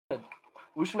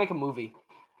 We should make a movie.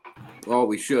 Oh,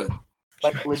 we should.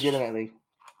 Like, legitimately.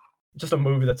 Just a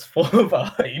movie that's full of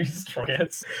 80s drug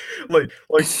ads. Like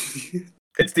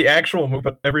it's the actual movie,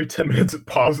 but every 10 minutes it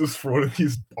pauses for one of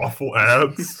these awful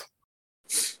ads.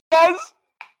 Yes!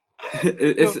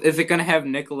 Is it gonna have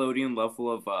Nickelodeon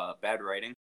level of bad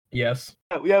writing? Yes.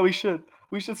 Yeah, we should.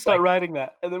 We should start writing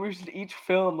that. And then we should each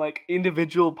film, like,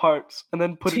 individual parts and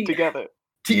then put it together.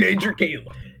 Teenager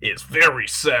Caleb is very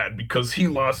sad because he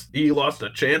lost a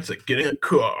chance at getting a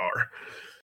car.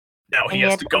 Now he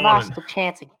has to go on. Lost the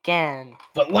chance again.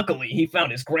 But luckily, he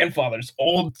found his grandfather's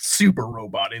old super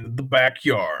robot in the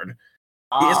backyard.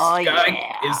 This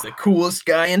guy is the coolest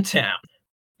guy in town.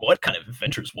 What kind of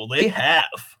adventures will they have?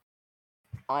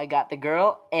 I got the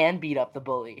girl and beat up the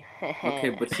bully. Okay,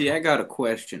 but see, I got a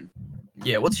question.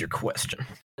 Yeah, what's your question?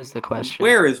 What is the question?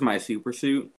 Where is my super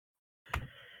suit?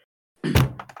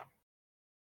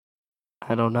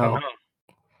 I don't know.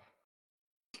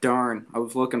 Darn, I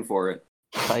was looking for it.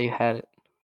 I thought you had it.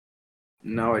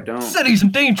 No, I don't. City's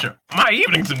in danger. My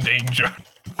evening's in danger.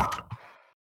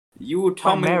 You will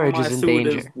tell My me where marriage my is in suit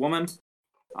is, danger. woman.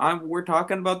 We're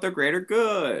talking about the greater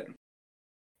good.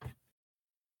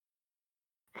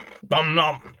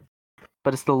 Nom.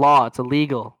 But it's the law. It's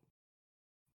illegal.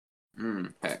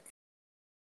 Heck.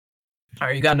 All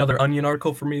right, you got another Onion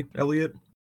article for me, Elliot?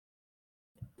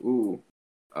 Ooh.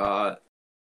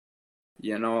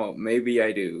 Maybe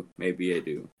I do. Maybe I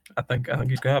do. I think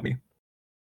he's got me.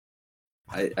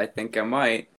 I think I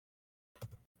might.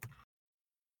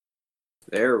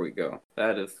 There we go.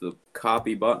 That is the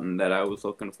copy button that I was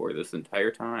looking for this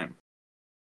entire time.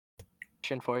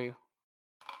 For you.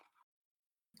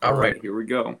 All right, here we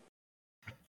go.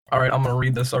 All right, I'm gonna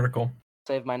read this article.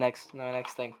 Save my next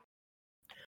thing.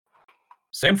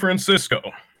 San Francisco.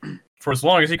 For as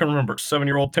long as he can remember,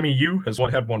 7-year-old Timmy Yu has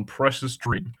had one precious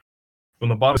dream. From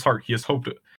the bottom of his heart, he has hoped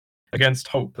against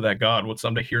hope that God would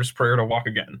someday hear his prayer to walk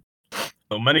again.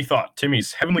 Though many thought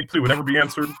Timmy's heavenly plea would never be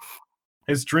answered,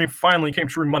 his dream finally came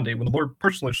true Monday when the Lord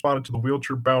personally responded to the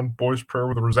wheelchair-bound boy's prayer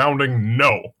with a resounding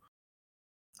no.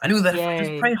 I knew that if I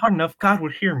just prayed hard enough, God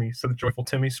would hear me, said the joyful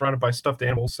Timmy, surrounded by stuffed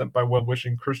animals sent by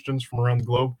well-wishing Christians from around the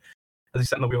globe, as he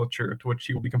sat in the wheelchair to which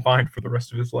he will be confined for the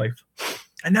rest of his life.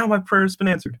 And now my prayer has been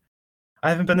answered. I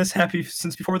haven't been this happy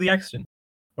since before the accident,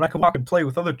 when I could walk and play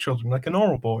with other children like a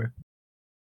normal boy.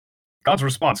 God's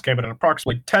response came at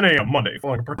approximately 10 a.m. Monday,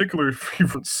 following a particularly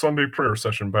fervent Sunday prayer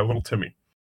session by little Timmy.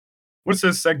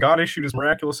 Witnesses said God issued his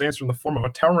miraculous answer in the form of a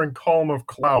towering column of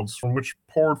clouds from which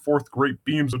poured forth great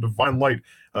beams of divine light,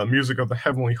 music of the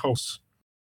heavenly hosts.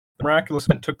 The miraculous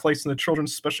event took place in the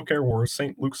Children's Special Care Ward of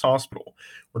St. Luke's Hospital,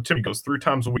 where Timmy goes 3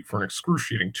 times a week for an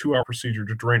excruciating 2-hour procedure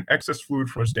to drain excess fluid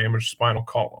from his damaged spinal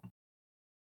column.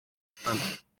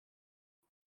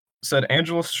 Said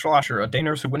Angela Schlosser, a day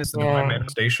nurse who witnessed the divine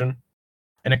manifestation.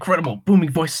 An incredible, booming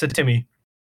voice said to Timmy,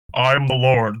 I am the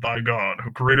Lord, thy God,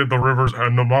 who created the rivers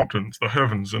and the mountains, the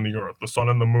heavens and the earth, the sun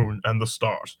and the moon, and the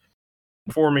stars.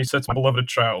 Before me sits my beloved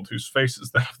child, whose face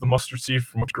is that of the mustard seed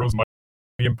from which grows mighty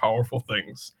and powerful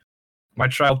things. My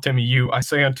child Timmy, I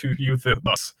say unto you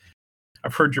thus,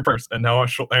 I've heard your prayers, and now I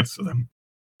shall answer them.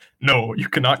 No, you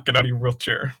cannot get out of your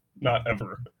wheelchair. Not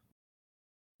ever.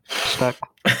 Respect.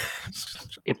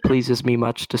 It pleases me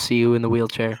much to see you in the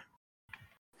wheelchair.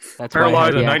 That's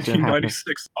paralyzed in a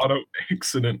 1996 auto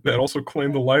accident that also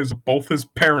claimed the lives of both his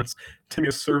parents. Timmy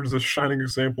has served as a shining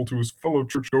example to his fellow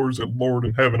churchgoers at Lord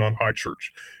in Heaven on High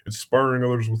Church, inspiring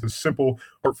others with his simple,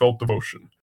 heartfelt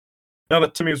devotion. Now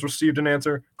that Timmy has received an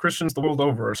answer, Christians the world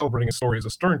over are celebrating his story as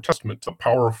a stirring testament to the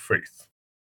power of faith.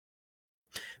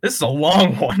 This is a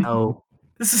long one. Oh.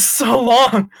 This is so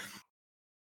long.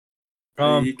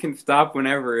 You can stop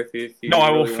whenever if you No, really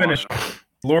I will finish.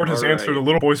 Lord has answered a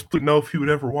little boy's plea to know if he would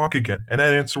ever walk again, and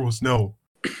that answer was no.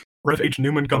 Rev. H.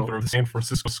 Newman Gunther of the San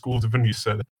Francisco School of Divinity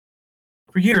said,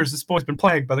 For years, this boy's been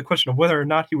plagued by the question of whether or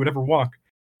not he would ever walk.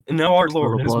 And now our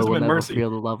Lord, in his wisdom and mercy, feel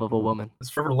the love of a woman,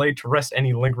 has forever laid to rest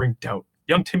any lingering doubt.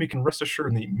 Young Timmy can rest assured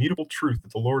in the immutable truth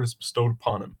that the Lord has bestowed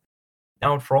upon him.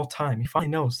 Now and for all time, he finally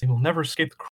knows he will never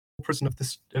escape the cruel prison of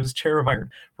his chair of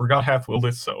iron, for God hath willed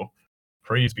it so.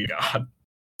 Praise be God.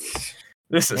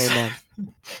 This is... Amen.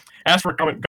 As for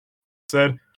comment, God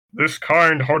said, This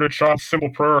kind-hearted child's simple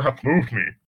prayer hath moved me.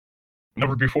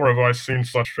 Never before have I seen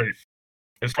such faith.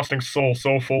 His trusting soul,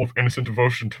 so full of innocent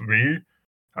devotion to me,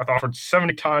 hath offered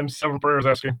 70 times 7 prayers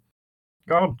asking,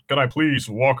 God, can I please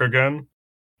walk again?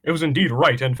 It was indeed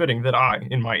right and fitting that I,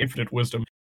 in my infinite wisdom,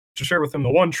 should share with him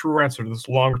the one true answer to this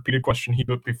long-repeated question he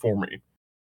put before me.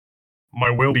 My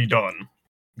will be done,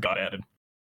 God added.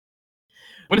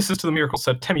 Witnesses to the miracle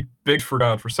said Timmy begged for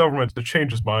God for several minutes to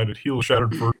change his mind and heal a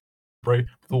shattered vertebrae.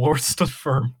 The Lord stood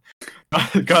firm.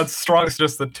 God strongly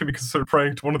suggests that Timmy consider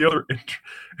praying to one of the other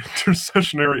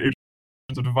intercessionary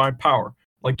agents of divine power,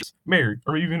 like Mary,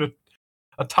 or even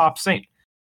a top saint.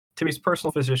 Timmy's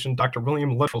personal physician, Dr.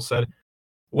 William Littrell, said,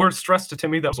 The Lord stressed to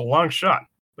Timmy that was a long shot,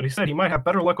 but he said he might have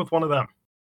better luck with one of them.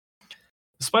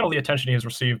 Despite all the attention he has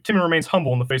received, Timmy remains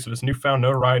humble in the face of his newfound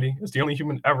notoriety as the only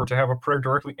human ever to have a prayer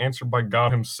directly answered by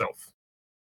God himself.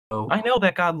 Oh. I know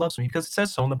that God loves me because it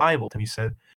says so in the Bible, Timmy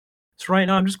said. So right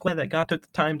now, I'm just glad that God took the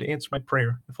time to answer my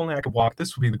prayer. If only I could walk,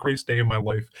 this would be the greatest day of my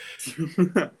life.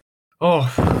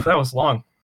 Oh, that was long.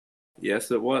 Yes,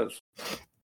 it was.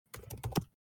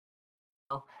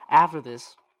 Well, after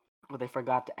this, what they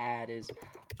forgot to add is,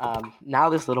 now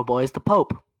this little boy is the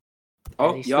Pope.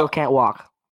 Oh, he still can't walk.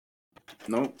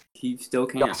 No, he still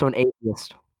can't. He's also an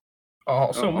atheist.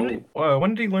 Oh, so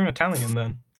when did he learn Italian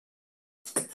then?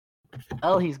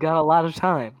 Well, he's got a lot of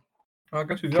time. I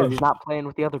guess he does. Because he's not playing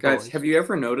with the other guys, boys. Have you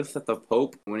ever noticed that the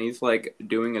Pope, when he's like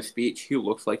doing a speech, he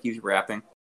looks like he's rapping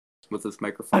with his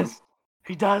microphone?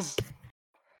 He does.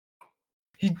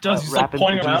 He does. He's rapping like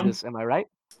pointing for around. Jesus, am I right?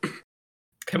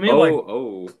 Can we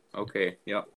okay,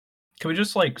 yep. Can we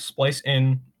just like splice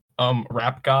in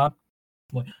rap God?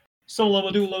 Like, so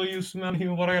love do love you,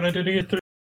 man. What I gotta do to get through?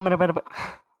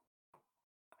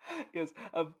 Yes,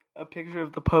 a picture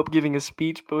of the Pope giving a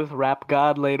speech, but with Rap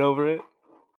God laid over it.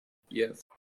 Yes.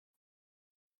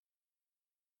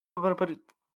 I'm gonna put it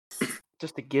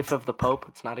just a GIF of the Pope.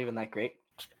 It's not even that great.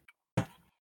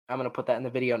 I'm gonna put that in the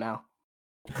video now.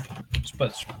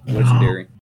 But Legendary.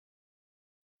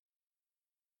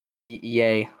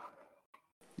 Yay!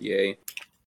 Yay.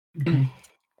 All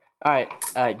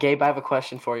right, Gabe. I have a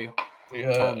question for you.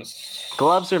 yes.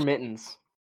 Gloves or mittens?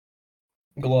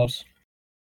 Gloves.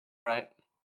 Right.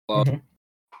 Mhm.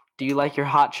 Do you like your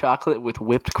hot chocolate with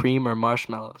whipped cream or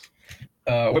marshmallows?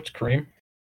 Whipped cream.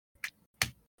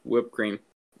 Whipped cream.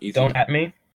 Easy. Don't at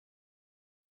me.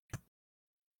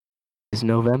 Is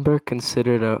November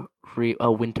considered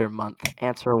a winter month?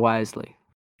 Answer wisely.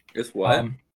 It's what?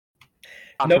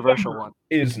 Controversial November one.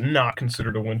 is not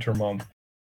considered a winter month.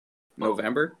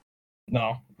 November?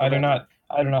 No, I do not.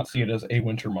 I do not see it as a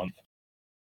winter month.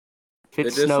 If it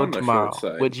It is snowed on the tomorrow, short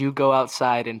side. would you go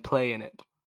outside and play in it?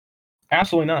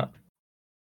 Absolutely not.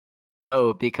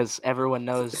 Oh, because everyone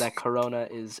knows that Corona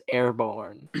is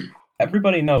airborne.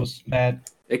 Everybody knows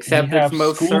that. Except We have it's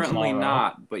most school certainly tomorrow.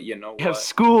 not, but you know You have what?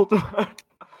 school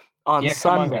on Yeah,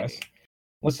 come on, Sunday. guys.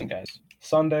 Listen, guys.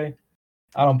 Sunday,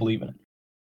 I don't believe in it.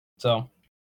 So,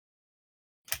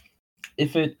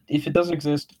 if it doesn't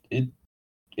exist,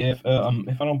 if I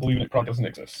don't believe in it, it probably doesn't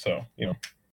exist. So, you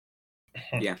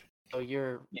know. So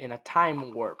you're in a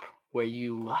time warp where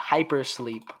you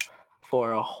hypersleep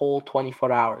for a whole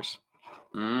 24 hours.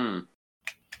 Mm.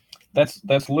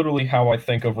 That's literally how I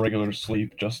think of regular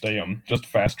sleep. Just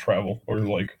fast travel or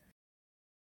like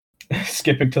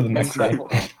skipping to the Time next day. travel.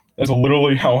 That's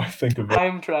literally how I think of it.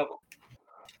 Time travel.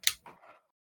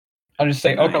 I just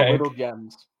say, The okay, little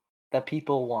gems that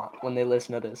people want when they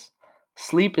listen to this.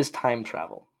 Sleep is time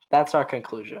travel. That's our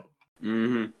conclusion.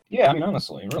 Hmm. yeah. I mean,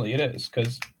 honestly, really, it is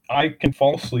because I can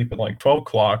fall asleep at like 12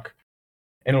 o'clock,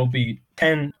 and it'll be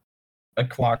 10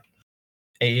 o'clock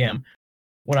a.m.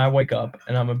 when I wake up,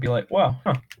 and I'm gonna be like, wow,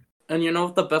 And you know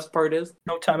what the best part is?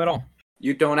 no time at all.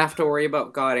 You don't have to worry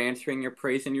about God answering your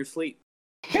praise in your sleep.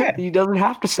 Yeah. He doesn't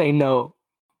have to say no.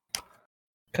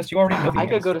 Because you already know. I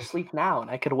could go to sleep now and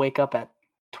I could wake up at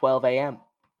 12 a.m.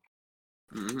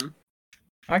 Hmm.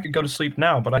 I could go to sleep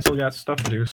now, but I still got stuff to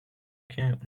do. So I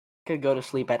can't. I could go to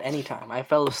sleep at any time. I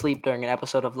fell asleep during an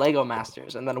episode of Lego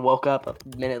Masters and then woke up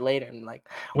a minute later and like,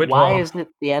 why is it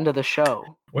the end of the show?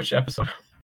 Which episode?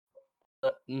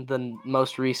 The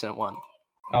most recent one.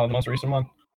 Oh, the most recent one.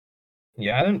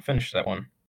 Yeah, I didn't finish that one.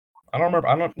 I don't remember.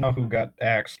 I don't know who got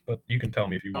axed, but you can tell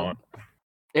me if you want.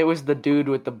 It was the dude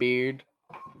with the beard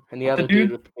and the other dude?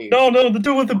 dude with the beard. No, the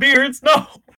dude with the beards. No,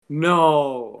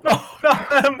 No. no, not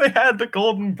them. They had the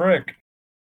golden brick.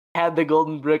 Had the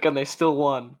golden brick and they still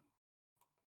won.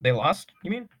 They lost.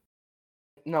 You mean?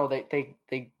 No,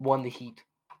 they won the heat.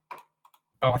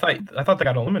 Oh, I thought they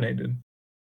got eliminated.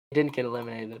 They didn't get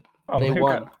eliminated. Oh, They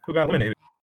won. Who got eliminated?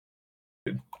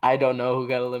 I don't know who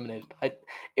got eliminated.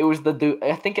 It was the dude.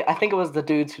 I think it was the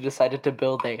dudes who decided to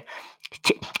build a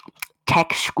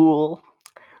tech school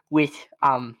with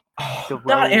Oh, the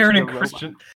not Aaron and robot.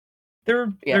 Christian.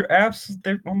 They're Yeah. apps.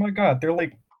 They're oh my god. They're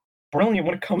like brilliant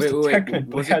when it comes to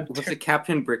technically. Was it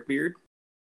Captain Brickbeard?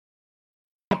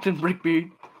 Captain Brickbeard.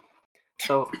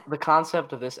 So the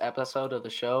concept of this episode of the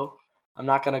show, I'm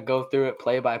not gonna go through it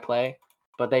play by play,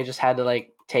 but they just had to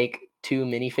like take 2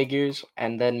 minifigures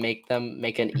and then make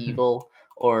an evil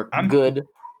or good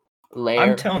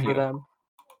layer telling for you. them.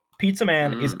 Pizza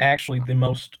Man is actually the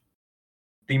most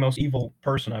evil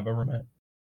person I've ever met.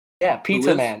 Yeah,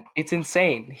 Pizza is? Man. It's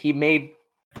insane. He made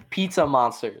pizza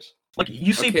monsters. Like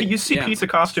you see yeah, Pizza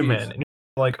Costume jeez. Man, and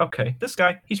you're like, okay, this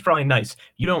guy, he's probably nice.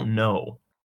 You don't know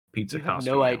Pizza You have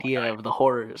Costume no Man. idea of the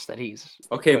horrors that he's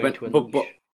Okay, going to unleash.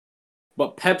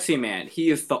 but Pepsi Man, he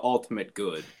is the ultimate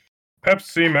good.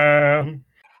 Pepsi Man.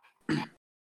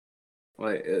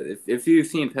 Like if you've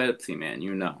seen Pepsi Man,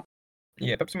 you know.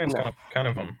 Yeah, Pepsi Man's No. kind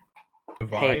of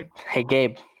divine. Hey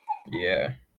Gabe,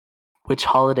 Yeah. which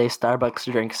holiday Starbucks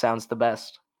drink sounds the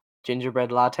best?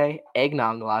 Gingerbread latte,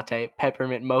 eggnog latte,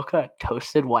 peppermint mocha,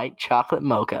 toasted white chocolate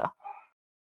mocha.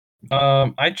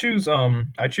 I choose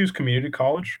community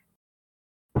college.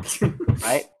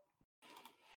 Right?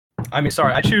 I mean,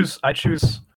 sorry, I choose.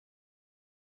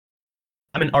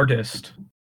 I'm an artist,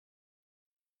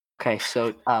 Okay,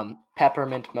 so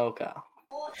peppermint mocha.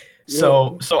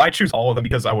 so I choose all of them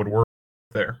because I would work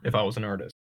there if I was an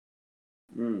artist.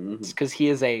 Mhm. It's because he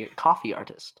is a coffee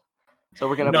artist. So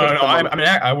we're gonna No, pick the I mocha. mean,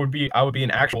 I would be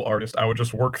an actual artist. I would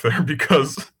just work there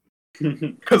because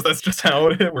that's just how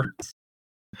it works.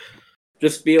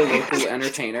 Just be a local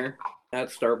entertainer at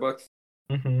Starbucks.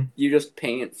 Hmm. You just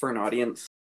paint for an audience.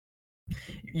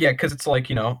 Yeah, because it's like,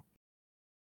 you know,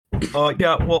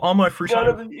 Yeah. Well, on my free time,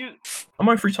 Jonathan, you... I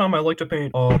like to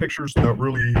paint pictures that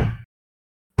really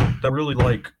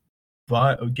like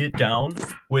get down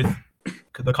with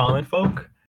the common folk.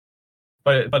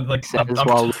 But like says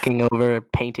while looking over a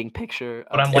painting picture.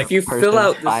 But I'm If like, you person fill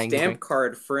out the buying stamp drink.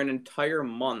 card for an entire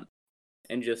month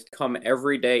and just come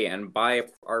every day and buy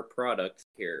our products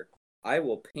here, I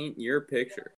will paint your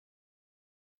picture.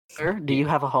 Sir, do you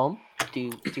have a home?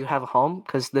 Do you have a home?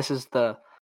 Because this is the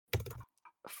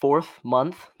 4th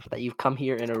month that you've come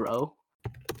here in a row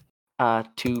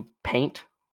to paint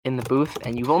in the booth,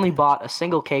 and you've only bought a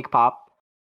single cake pop.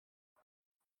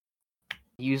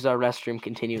 Use our restroom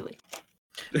continually.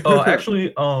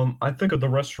 Actually, I think of the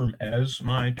restroom as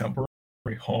my temporary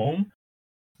home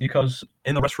because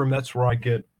in the restroom, that's where I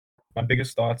get my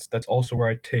biggest thoughts. That's also where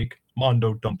I take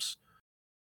Mondo dumps.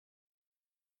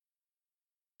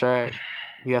 Sir,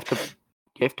 you have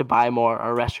to buy more.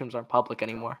 Our restrooms aren't public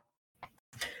anymore.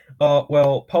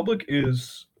 Well, public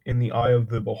is in the eye of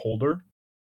the beholder,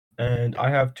 and I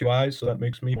have 2 eyes, so that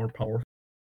makes me more powerful.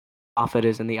 Profit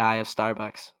is in the eye of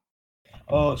Starbucks.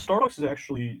 Starbucks is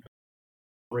actually a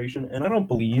corporation, and I don't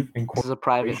believe in This is a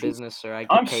private corporations. business, sir. I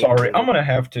get I'm paid sorry, to- I'm gonna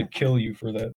have to kill you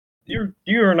for that.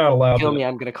 You are not allowed Kill to. me,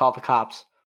 I'm gonna call the cops.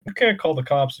 You can't call the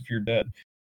cops if you're dead.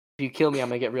 If you kill me, I'm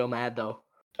gonna get real mad though.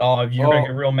 Oh, if you're gonna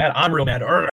get real mad, I'm real mad.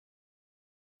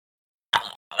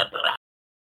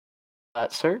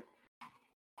 Sir,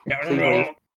 please leave.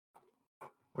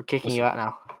 We're kicking you out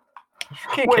now.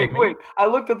 Wait. I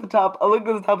looked at the top of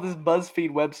this BuzzFeed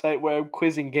website where I'm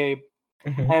quizzing Gabe,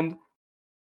 and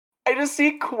I just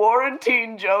see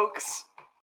quarantine jokes.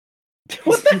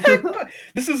 What the heck?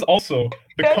 This is also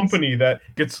the Yes. company that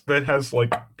has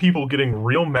like people getting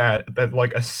real mad that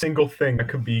like a single thing that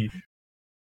could be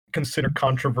considered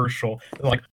controversial. And,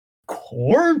 like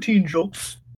quarantine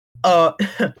jokes.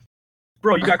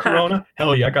 Bro, you got corona?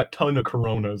 Hell yeah, I got ton of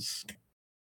coronas.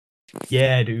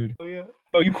 Yeah, dude. Oh yeah.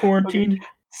 Oh, you quarantined?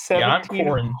 Yeah, I'm 17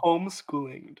 quarantined.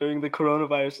 homeschooling during the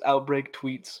coronavirus outbreak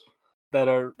tweets that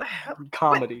are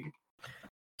comedy.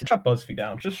 Shut BuzzFeed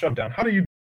down. Just shut down. How do you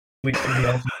delete somebody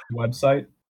else's website?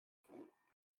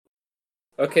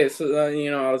 Okay, so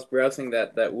I was browsing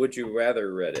that Would You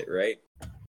Rather Reddit, right?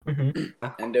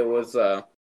 And it was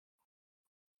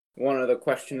one of the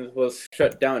questions was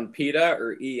shut down PETA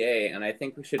or EA, and I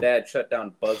think we should add shut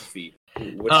down BuzzFeed.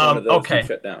 Which one of those okay. you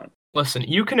shut down? Listen,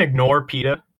 you can ignore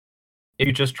PETA if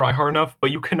you just try hard enough, but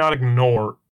you cannot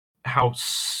ignore how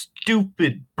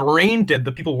stupid, brain dead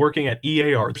the people working at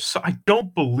EA are. So I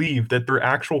don't believe that they're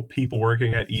actual people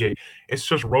working at EA. It's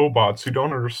just robots who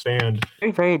don't understand.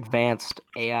 Very, very advanced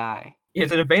AI.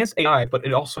 It's an advanced AI, but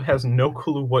it also has no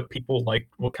clue what people like,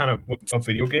 what a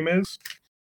video game is.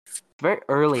 Very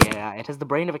early AI. It has the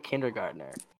brain of a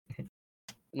kindergartner.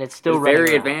 And it's still It's very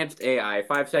running advanced AI.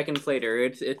 5 seconds later,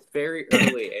 it's very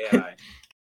early AI.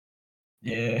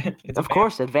 Yeah. Of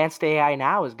course, advanced AI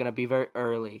now is going to be very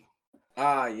early.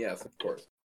 Ah, yes, of course.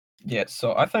 Yeah,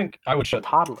 so I think I would shut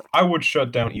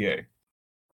down EA.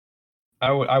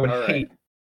 I would All hate right.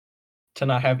 to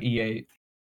not have EA.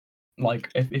 Like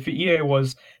if EA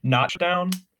was not shut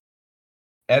down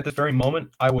at this very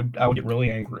moment, I would get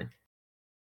really angry.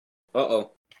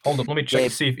 Uh-oh. Hold up, let me check to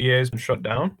see if EA has been shut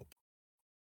down.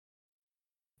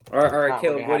 All right,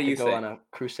 Caleb, what do you go say? on a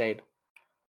crusade.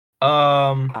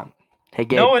 Hey,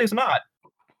 Gabe. No, it is not.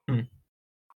 Hey,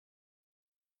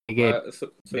 Gabe.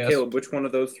 So Yes. Caleb, which one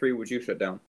of those 3 would you shut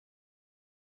down?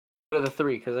 What are the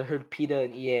 3? Because I heard PETA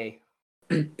and EA.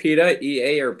 PETA,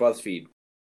 EA, or BuzzFeed?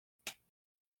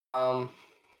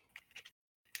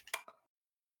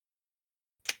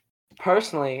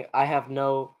 Personally, I have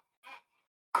no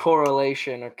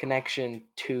correlation or connection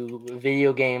to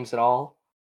video games at all.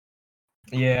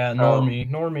 Yeah,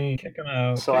 Normie, kick him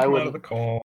out. So kick I him out wouldn't- of the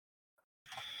call.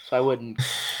 So I wouldn't.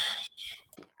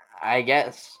 I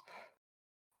guess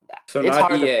So it's not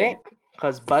hard to EA. pick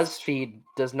because BuzzFeed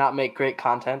does not make great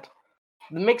content.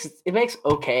 It makes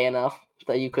okay enough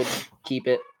that you could keep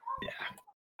it. Yeah.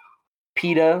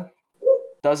 PETA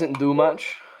doesn't do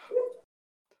much,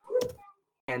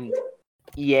 and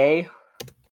EA,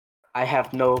 I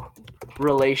have no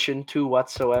relation to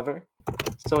whatsoever.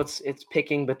 So it's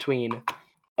picking between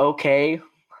okay,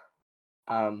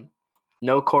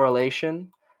 no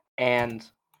correlation, and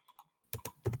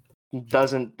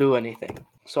doesn't do anything.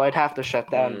 So I'd have to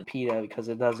shut down PETA because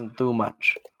it doesn't do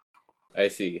much. I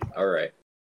see. All right.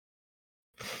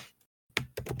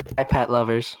 Hi, pet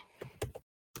lovers.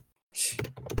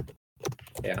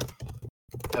 Yeah.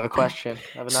 I have a question.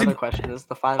 I have another question. This is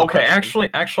the final Okay, question.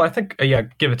 actually, I think yeah,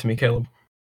 give it to me, Caleb.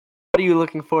 What are you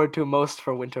looking forward to most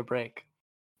for winter break?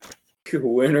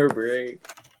 Winter break.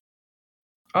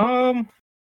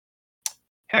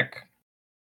 Heck.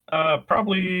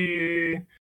 Probably.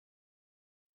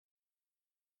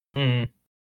 Hmm.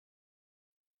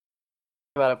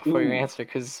 About it before you Ooh. answer,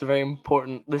 because it's very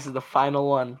important. This is the final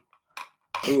one.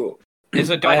 Ooh. Is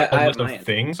it got like, a I have list of my answer.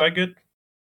 things I could?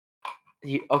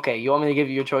 Okay, you want me to give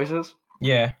you your choices?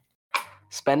 Yeah.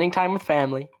 Spending time with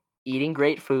family, eating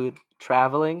great food,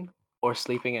 traveling, or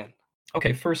sleeping in.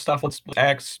 Okay, first off, let's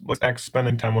axe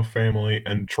spending time with family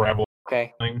and traveling,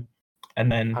 Okay.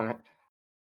 and then All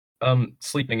right.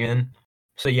 sleeping in.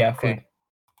 So yeah, food.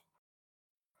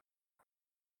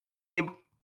 Okay.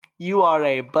 You are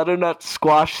a butternut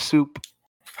squash soup.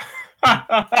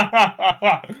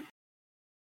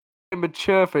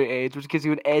 Mature for your age, which gives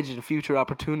you an edge in future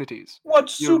opportunities.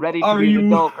 What You're soup ready to are be an you?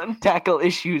 adult and tackle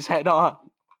issues head on.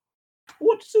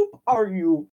 What soup are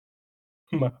you?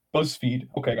 BuzzFeed.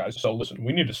 Okay, guys, so listen,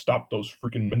 we need to stop those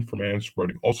freaking men from man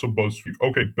spreading. Also, BuzzFeed.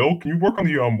 Okay, Bill, can you work on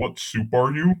the what soup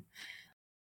are you?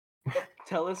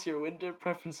 Tell us your winter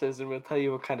preferences and we'll tell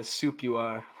you what kind of soup you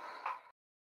are.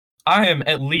 I am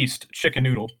at least chicken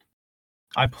noodle.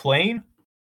 I'm plain,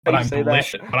 but You I'm say that?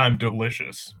 delicious. But I'm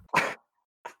delicious.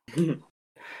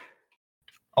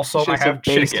 Also, I Should've said have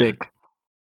chicken. basic.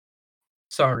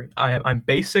 Sorry, I'm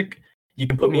basic. You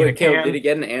can put me in a Wait, Caleb, can. did he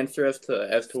get an answer as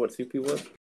to what soup he was?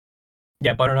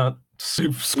 Yeah, butternut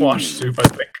soup, squash Ooh. soup, I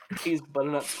think. He's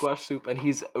butternut squash soup and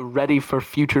he's ready for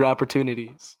future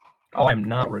opportunities. Oh, I'm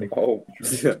not ready. Oh,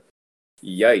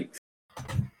 yikes.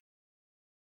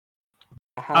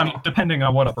 I mean, depending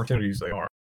on what opportunities they are.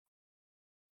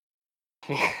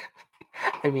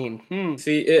 I mean,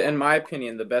 See, in my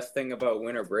opinion, the best thing about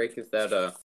winter break is that,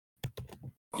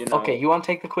 you know. Okay, you want to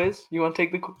take the quiz?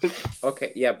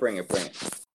 Okay, yeah, bring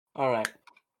it. All right.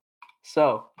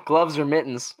 So, gloves or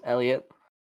mittens, Elliot?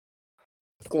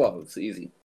 Gloves,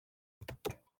 easy.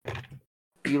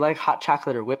 Do you like hot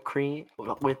chocolate or whipped cream?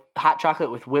 With hot chocolate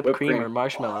with whipped cream or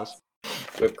marshmallows?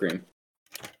 Whipped cream.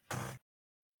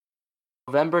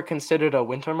 November considered a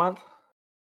winter month?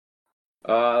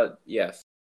 Yes.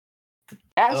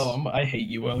 Yes. I hate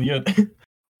you, Elliot. Okay,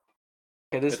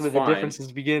 this is It's where fine. the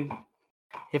differences begin.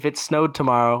 If it snowed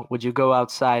tomorrow, would you go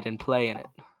outside and play in it?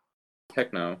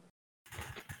 Heck no.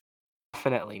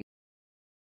 Definitely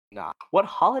not. What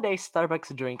holiday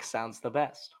Starbucks drink sounds the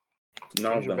best? None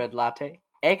of them. Gingerbread latte,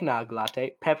 eggnog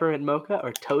latte, peppermint mocha,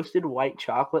 or toasted white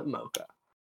chocolate mocha?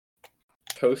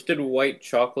 Toasted white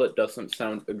chocolate doesn't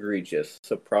sound egregious,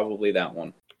 so probably that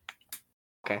one.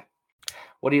 Okay.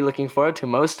 What are you looking forward to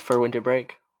most for winter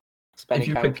break?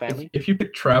 Spending time with family? If you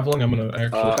pick traveling, I'm gonna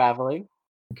actually Traveling?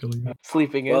 kill you.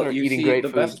 Sleeping in Well, or you eating see, great the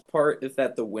food? best part is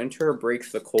that the winter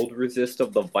breaks the cold resist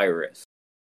of the virus.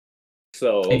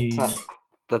 So, Hey.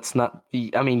 That's not.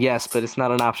 I mean, yes, but it's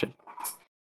not an option.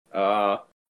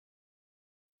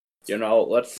 you know,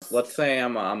 let's say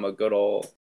I'm good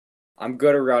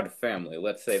around family.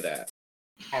 Let's say that.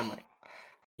 Family.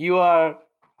 You are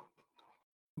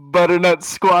butternut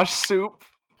squash soup.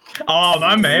 Oh,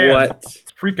 my man! What?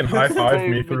 Freaking high five Very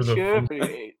me through mature for your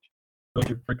the age.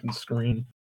 freaking screen.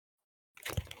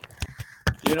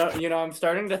 You know, I'm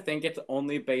starting to think it's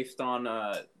only based on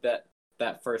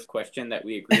that first question that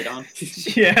we agreed on.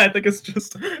 Yeah, I think it's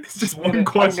just one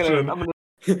question. I'm gonna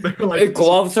They're Hey, like,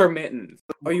 gloves or mittens?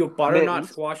 Are you butternut Mittens.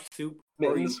 squash soup or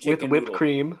are you mittens with chicken whipped noodle?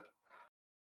 cream.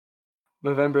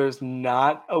 November is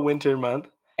not a winter month,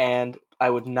 and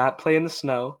I would not play in the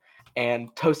snow.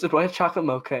 And toasted white chocolate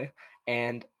mocha,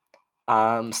 and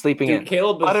sleeping Dude, in.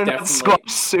 Caleb is Butternut definitely.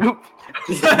 squash soup.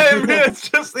 I mean, it's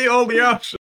just the only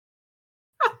option.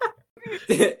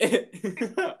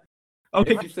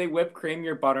 Okay, If you say whipped cream,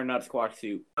 you're butternut squash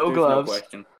soup. No There's gloves. no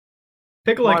question.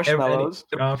 pick like any Marshmallows.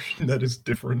 option that is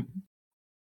different.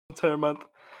 Winter month.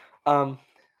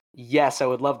 Yes, I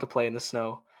would love to play in the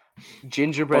snow.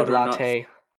 Gingerbread Butternut. latte,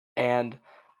 and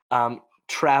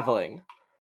traveling.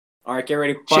 All right, get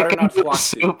ready. Chicken Butternut noodle squash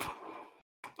soup. soup.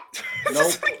 Nope.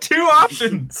 It's like 2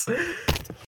 options.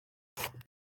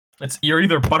 You're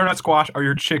either butternut squash or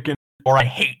you're chicken, or I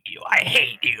hate you. I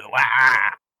hate you.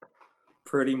 Ah.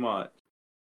 Pretty much.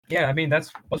 Yeah, I mean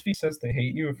that's BuzzFeed says they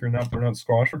hate you if you're not butternut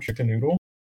squash or chicken noodle.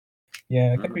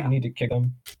 Yeah, I think we need to kick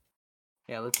them.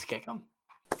 Yeah, let's kick them.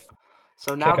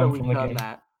 So now that we've done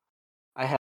that, I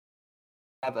have.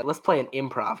 Let's play an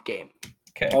improv game.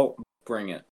 Okay. Oh, bring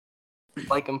it.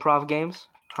 Like improv games,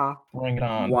 huh? Bring it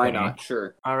on. Why buddy. not?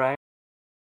 Sure. All right.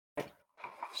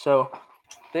 So,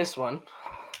 this one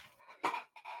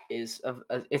is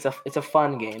it's a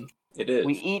fun game. It is.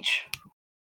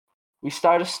 We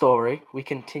start a story, we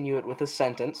continue it with a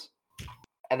sentence,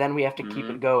 and then we have to keep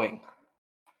it going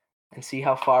and see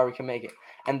how far we can make it.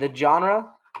 And the genre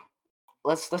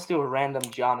let's do a random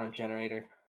genre generator.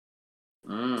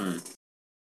 It's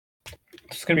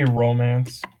gonna be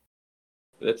romance.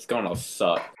 It's gonna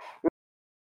suck.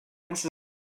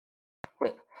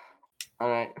 All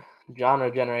right,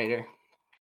 genre generator.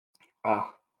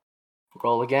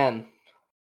 Roll again.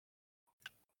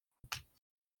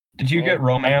 Did you get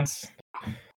romance?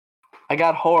 I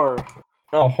got horror.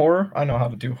 Oh, horror? I know how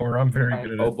to do horror. I'm very Alright.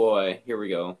 good at Oh it. boy, here we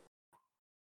go.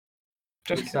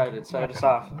 Just Excited. Start us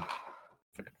off.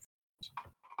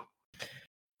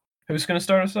 Who's gonna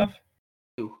start us off?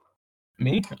 You.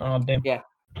 Me? Oh damn. Yeah.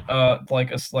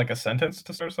 Like a sentence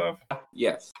to start us off.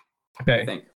 Yes, I Okay.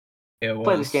 think. It was.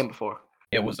 Played this game before.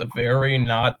 It was a very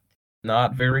not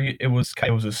very. It was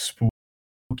a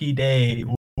spooky day.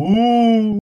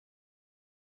 Ooh.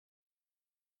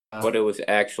 But it was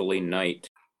actually night.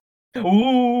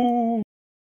 Ooh.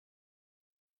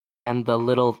 And the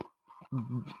little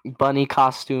bunny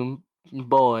costume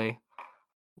boy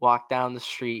walked down the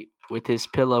street with his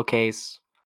pillowcase,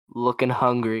 looking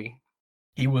hungry.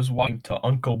 He was walking to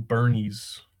Uncle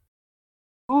Bernie's.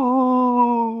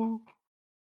 Ooh.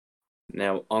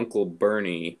 Now, Uncle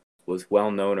Bernie was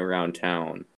well known around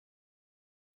town.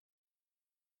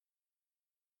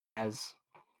 As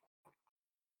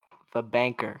the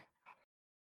banker.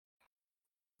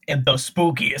 And the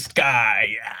spookiest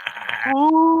guy.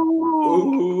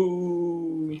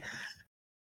 Ooh.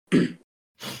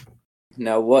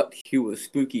 Now, what he was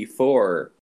spooky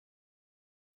for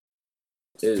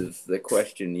is the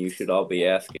question you should all be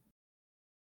asking.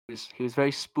 He was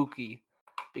very spooky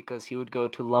because he would go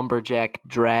to lumberjack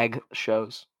drag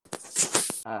shows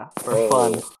for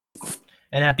fun.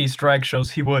 And at these drag shows,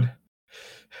 he would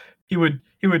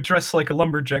dress like a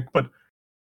lumberjack, but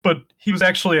he was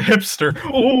actually a hipster.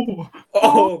 Oh,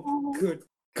 Oh, good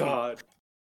God!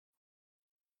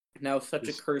 Now, such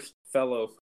a cursed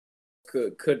fellow.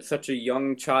 Could such a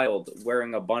young child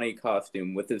wearing a bunny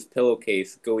costume with his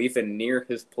pillowcase go even near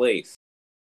his place?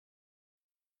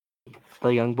 The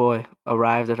young boy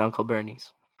arrived at Uncle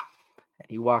Bernie's, and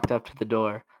he walked up to the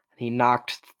door, and he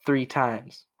knocked 3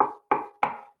 times.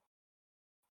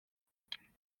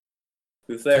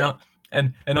 Who's there?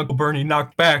 and Uncle Bernie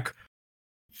knocked back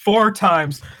 4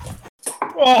 times.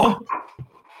 Oh,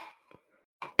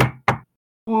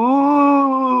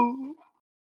 Ooh!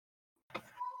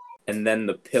 And then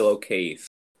the pillowcase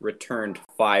returned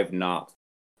 5 knocks.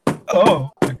 oh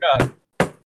my God!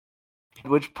 At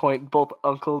which point, both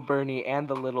Uncle Bernie and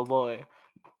the little boy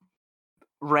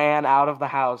ran out of the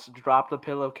house, dropped the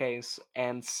pillowcase,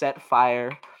 and set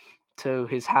fire to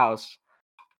his house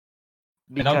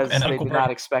because and they Uncle did not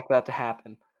Bernie- expect that to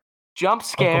happen. Jump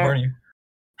scare.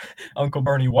 Uncle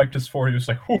Bernie wiped his forehead. He was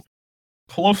like, "Whew,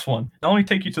 close one." Now let me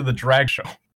take you to the drag show.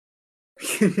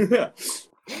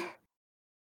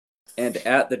 And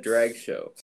at the drag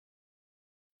show.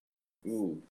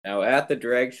 Now at the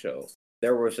drag show,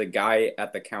 there was a guy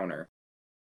at the counter.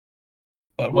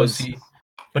 But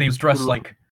he was dressed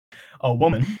like a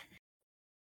woman.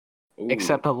 Ooh.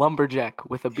 Except a lumberjack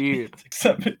with a beard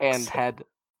and had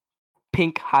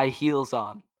pink high heels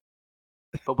on,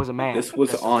 but was a man. This was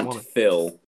dressed as a Aunt woman.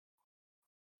 Phil.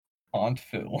 Aunt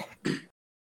Phil.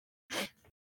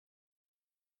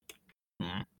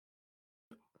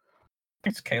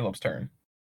 It's Caleb's turn.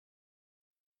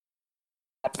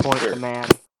 At that point, the man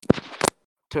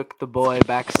took the boy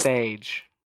backstage.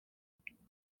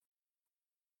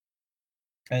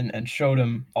 And showed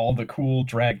him all the cool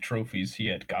drag trophies he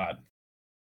had got.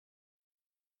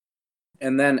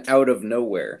 And then out of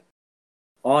nowhere,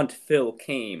 Aunt Phil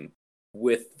came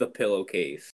with the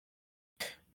pillowcase.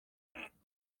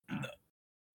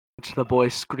 Which the boy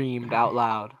screamed out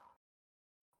loud.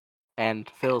 And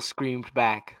Phil screamed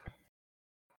back.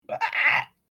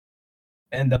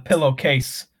 And the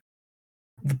pillowcase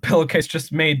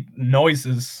just made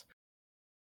noises.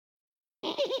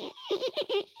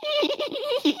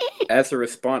 As a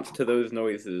response to those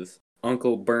noises,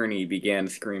 Uncle Bernie began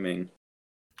screaming.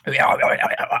 Soon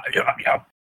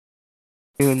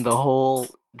the whole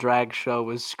drag show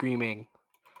was screaming.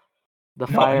 The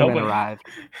No, firemen nobody- arrived.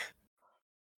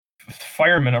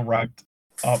 Firemen arrived.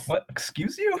 What?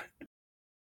 Excuse you?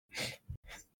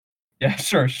 Yeah,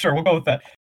 sure, we'll go with that.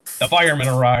 The firemen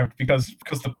arrived because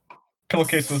the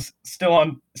pillowcase was still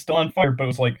on fire, but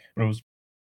it was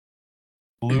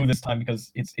blue this time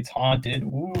because it's haunted.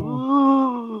 Ooh.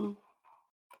 Ooh.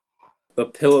 The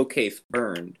pillowcase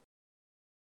burned,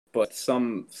 but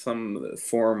some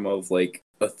form of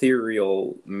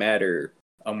ethereal matter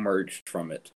emerged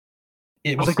from it.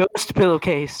 It It was a was ghost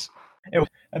pillowcase.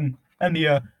 and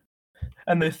the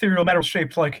ethereal matter was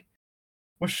shaped like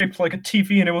a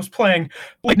TV, and it was playing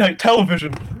late night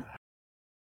television.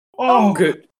 Oh,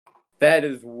 Good. That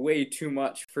is way too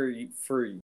much for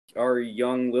our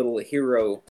young little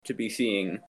hero to be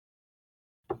seeing.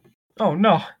 oh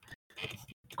no!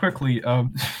 Quickly,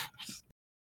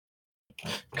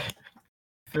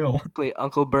 Phil. Quickly,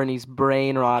 Uncle Bernie's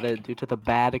brain rotted due to the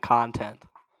bad content.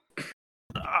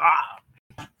 Ah!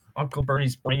 Uncle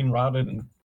Bernie's brain rotted and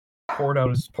poured out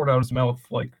his mouth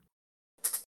like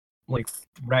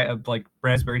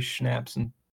raspberry schnapps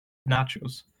and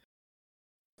nachos.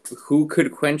 Who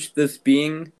could quench this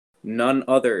being? None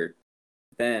other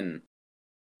than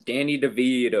Danny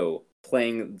DeVito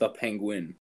playing the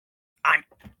Penguin.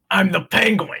 I'm the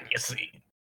Penguin, you see.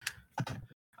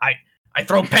 I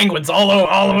throw penguins all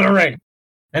over the ring,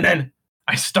 and then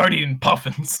I start eating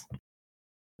puffins.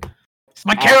 It's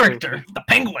my character, the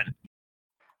Penguin.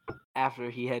 After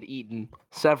he had eaten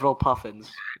several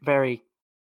puffins, very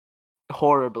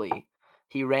horribly,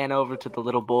 he ran over to the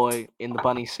little boy in the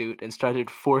bunny suit and started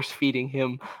force feeding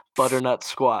him butternut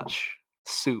squash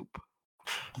soup.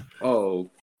 Oh,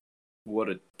 what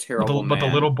a terrible But the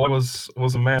man. little boy was a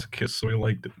masochist, so he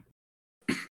liked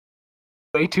it.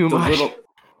 Way too The much.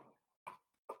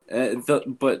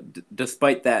 but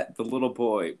despite that, the little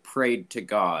boy prayed to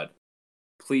God,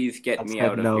 "Please get God me said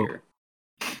out of no. here."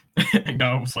 And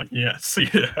God was like, "Yeah, see,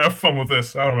 have fun with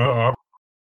this." I don't know.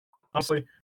 Honestly,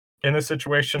 in this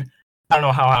situation, I don't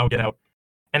know how I'll get out,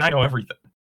 and I know everything.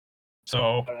 So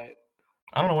All right.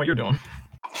 I don't know what you're doing.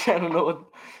 I don't know what.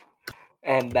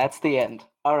 And that's the end.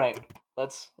 All right.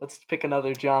 Let's pick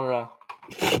another genre.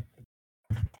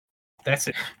 That's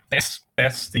it. That's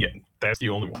the end. That's the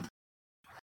only one.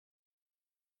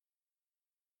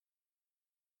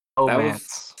 Oh, That man.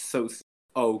 was so.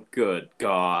 Oh, good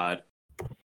God.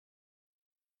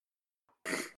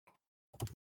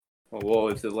 Well, what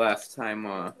was the last time?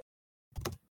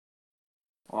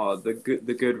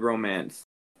 The good romance.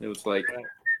 It was like.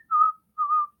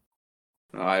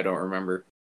 Oh, I don't remember.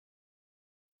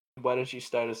 Why don't you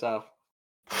start us off?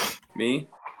 Me?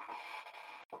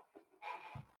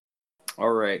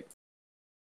 Alright.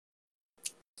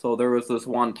 So there was this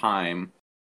one time,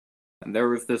 and there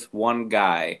was this one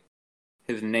guy.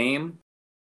 His name?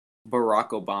 Barack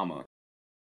Obama.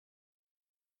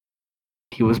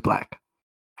 He was black.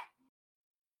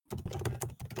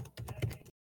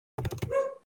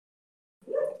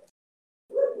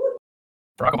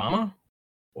 Barack Obama?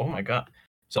 Oh my God.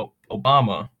 So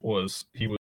Obama was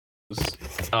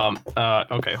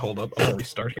okay, hold up. I'm gonna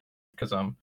restart here because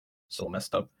I'm still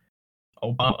messed up.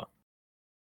 Obama.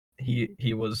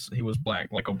 He was black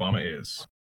like Obama is.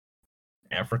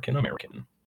 African American.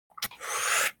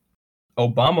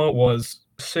 Obama was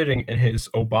sitting in his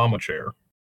Obama chair.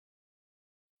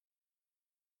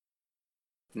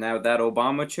 Now that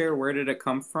Obama chair, where did it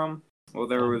come from? Well,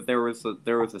 there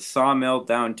was a sawmill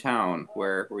downtown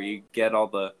where you get all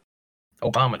the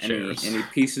Obama chairs. any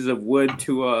pieces of wood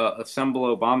to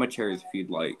assemble Obama chairs if you'd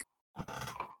like.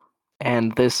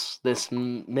 And this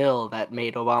mill that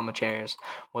made Obama chairs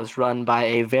was run by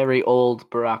a very old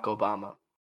Barack Obama.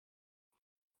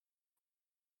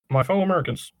 My fellow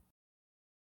Americans,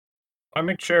 I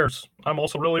make chairs. I'm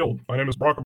also really old. My name is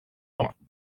Barack Obama.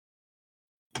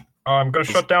 I'm gonna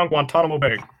shut down Guantanamo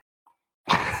Bay.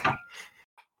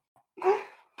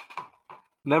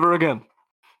 Never again.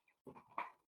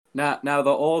 Now the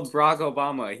old Barack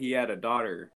Obama, he had a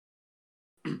daughter.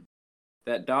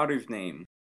 That daughter's name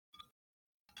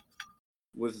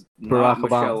was Barack not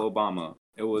Michelle Obama.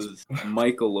 It was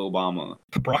Michael Obama.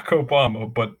 Barack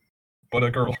Obama, but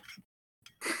a girl.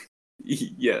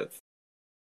 Yes.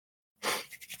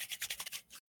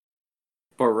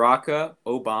 Baraka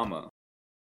Obama.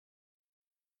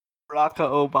 Barack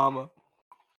Obama.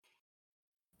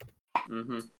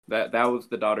 That was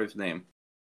the daughter's name.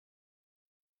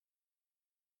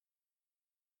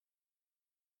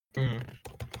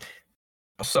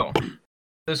 So,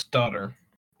 this daughter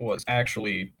was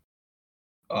actually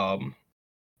a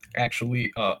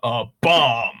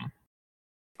bomb.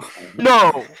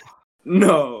 No.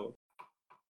 No.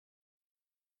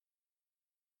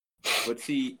 But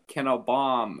see, can a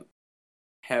bomb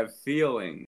have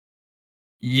feelings?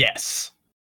 Yes.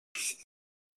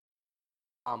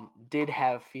 Did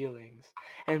have feelings,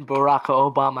 and Barack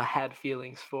Obama had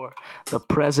feelings for the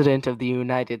President of the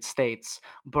United States,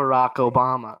 Barack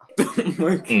Obama. Oh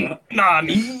my God.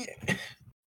 Nani?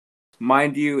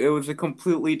 Mind you, it was a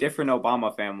completely different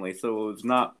Obama family, so it was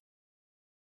not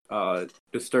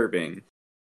disturbing.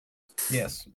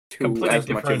 Yes. To Completely as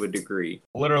much of a different. degree.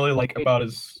 Literally, like about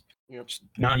as Yep.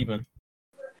 not even.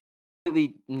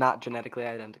 Completely not genetically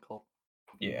identical.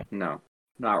 Yeah. No,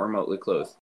 not remotely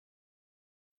close.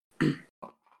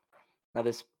 Now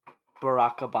this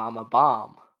Barack Obama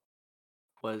bomb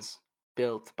was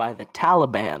built by the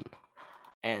Taliban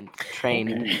and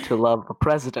trained Okay. to love the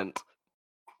president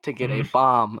to get a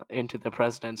bomb into the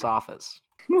president's office.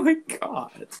 Oh my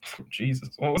god. Jesus.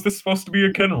 What was this supposed to be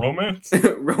again? Romance?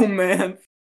 Romance.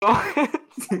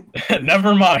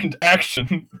 Never mind.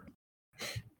 Action.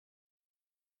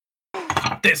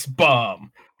 This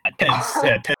bomb at 10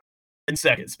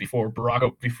 seconds before Barack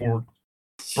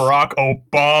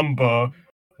Obama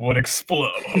would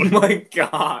explode. Oh my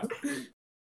god.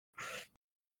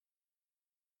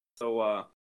 So,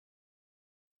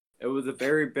 it was a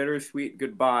very bittersweet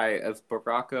goodbye as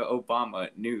Barack Obama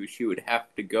knew she would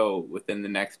have to go within the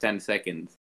next 10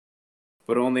 seconds.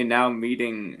 But only now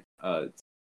meeting, the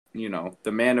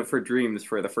man of her dreams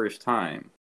for the first time.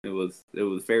 It was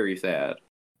very sad.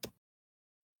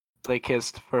 They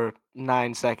kissed for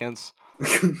 9 seconds.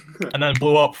 And then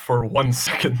blew up for 1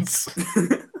 second.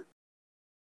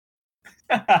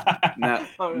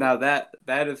 Now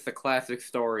that is the classic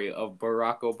story of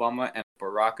Barack Obama and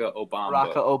Barack Obama.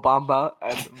 Barack Obama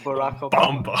and Barack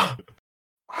Obama.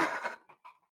 Bamba.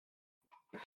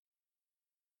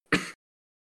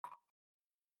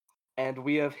 And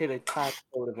we have hit a time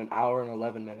code of 1 hour and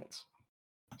 11 minutes.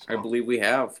 I believe we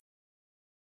have.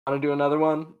 Want to do another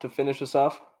one to finish us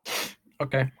off?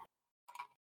 Okay.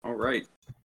 All right.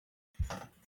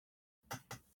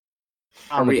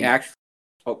 Are we actually?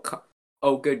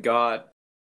 Oh, good God!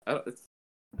 It's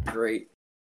great.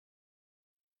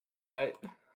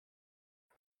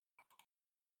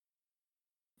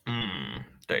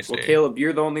 Tasty. Well, Caleb,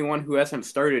 you're the only one who hasn't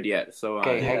started yet, so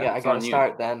Okay, I it's gotta on you.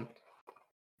 start then.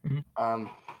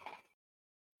 Mhm.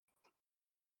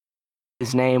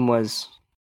 His name was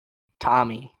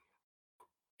Tommy,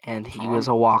 and he was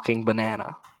a walking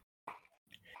banana.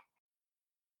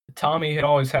 Tommy had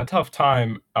always had a tough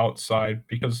time outside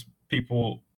because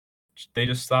people, they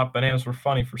just thought bananas were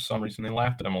funny for some reason. They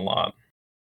laughed at him a lot.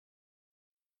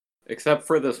 Except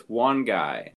for this one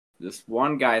guy. This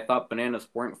one guy thought bananas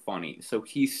weren't funny, so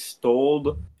he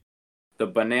stole the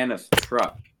bananas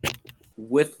truck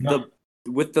with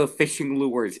the fishing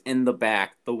lures in the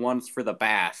back, the ones for the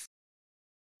bass.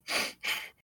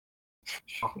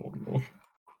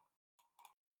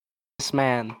 This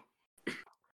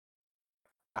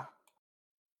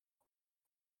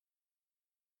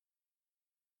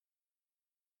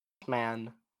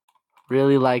man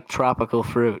really liked tropical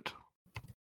fruit.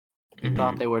 He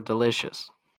thought they were delicious.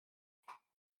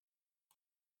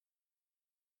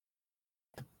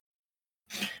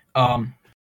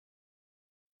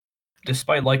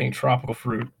 Despite liking tropical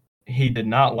fruit, he did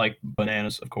not like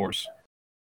bananas, of course.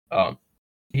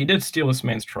 He did steal this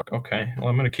man's truck. Okay, well,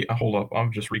 I'm gonna hold up.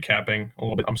 I'm just recapping a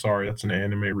little bit. I'm sorry, that's an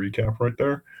anime recap right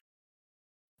there.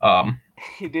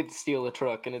 He did steal a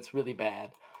truck, and it's really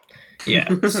bad. Yeah,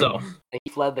 so He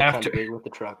fled the country with the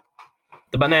truck.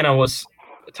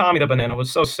 Tommy the banana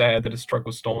was so sad that his truck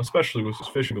was stolen, especially with his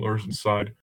fishing lures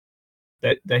inside,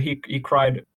 that he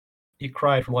cried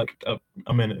for like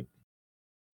a minute.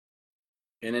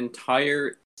 An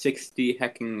entire 60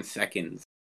 hecking seconds.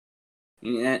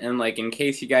 And like, in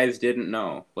case you guys didn't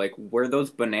know, like, where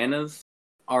those bananas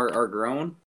are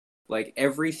grown, like,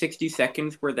 every 60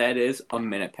 seconds where that is, a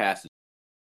minute passes.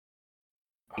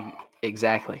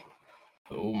 Exactly.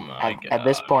 Oh my god. At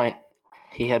this point,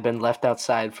 he had been left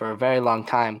outside for a very long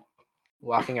time,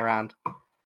 walking around,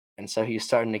 and so he was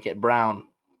starting to get brown.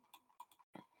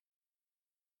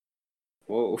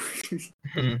 Whoa.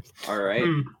 All right.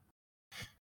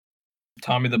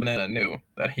 Tommy the banana knew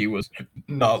that he was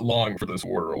not long for this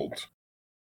world,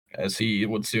 as he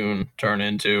would soon turn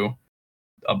into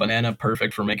a banana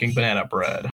perfect for making banana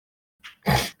bread.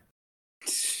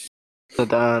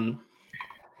 Done.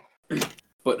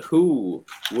 But who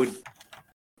would,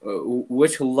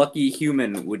 which lucky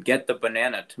human would get the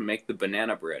banana to make the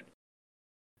banana bread?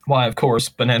 Why, of course,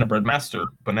 Banana Bread Master,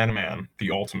 Banana Man,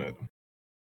 the ultimate.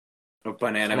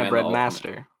 Banana Bread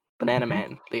Master, Banana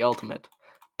Man, the ultimate,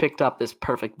 picked up this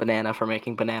perfect banana for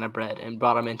making banana bread and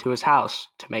brought him into his house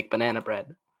to make banana bread.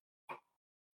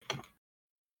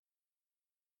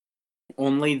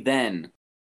 Only then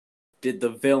did the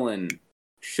villain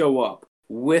show up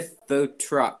with the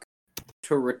truck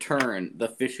to return the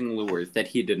fishing lures that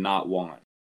he did not want.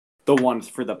 The ones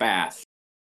for the bass.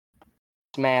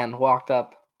 This man walked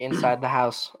up inside the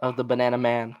house of the Banana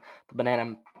Man,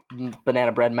 the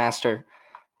Banana Bread Master,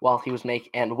 while he was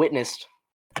and witnessed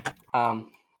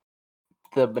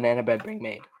the banana bread being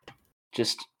made.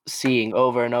 Just seeing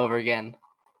over and over again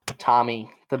Tommy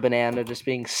the banana just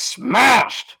being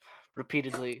smashed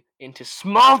repeatedly into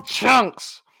small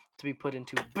chunks to be put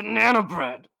into banana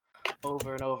bread.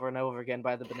 over and over and over again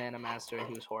by the Banana Master, and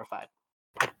he was horrified.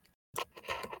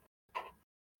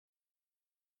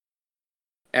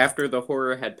 After the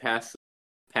horror had passed,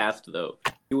 though,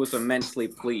 he was immensely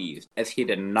pleased, as he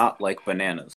did not like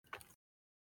bananas.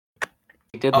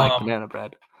 He did like banana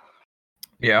bread.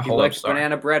 Yeah, He hold up, likes sorry.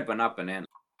 banana bread, but not bananas.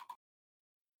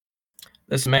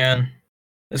 This man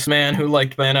who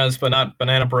liked bananas but not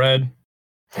banana bread,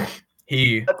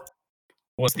 he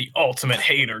was the ultimate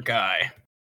hater guy.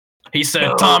 He said,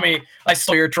 No. Tommy, I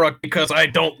stole your truck because I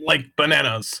don't like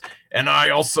bananas. And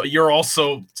you're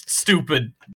also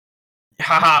stupid.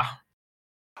 Haha.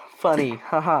 Funny,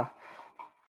 haha.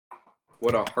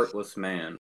 What a heartless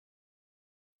man.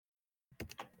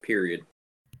 Period.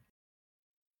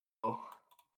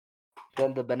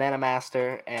 Then the Banana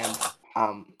Master and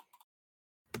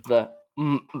the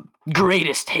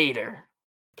greatest hater.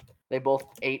 They both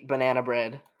ate banana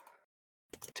bread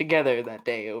together that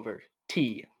day over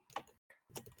tea.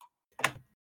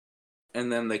 And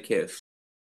then they kissed.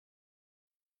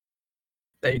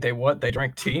 They what? They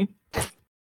drank tea?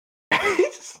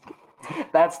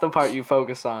 That's the part you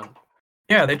focus on.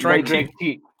 Yeah, they drank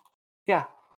tea. Yeah,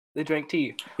 they drank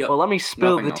tea. Yep. Well, let me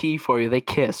spill Nothing the else. tea for you. They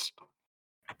kissed.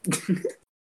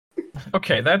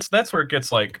 Okay, that's where it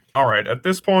gets like, all right, at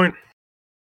this point,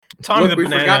 Tommy Look, the we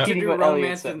forgot Banana. to do What Elliot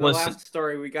romance said. in the Listen. last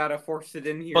story. We gotta force it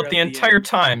in here. But at the entire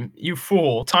time, you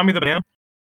fool, Tommy the Banana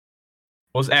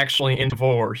was actually into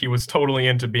vor. He was totally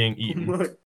into being end. eaten. Oh my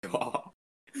god.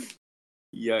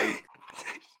 Yikes.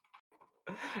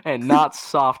 And not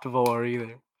soft vor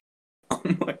either. Oh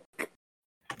my god.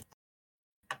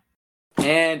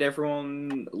 And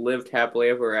everyone lived happily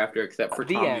ever after except for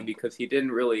The Tommy end. because he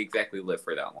didn't really exactly live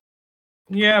for that long.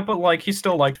 Yeah, but like he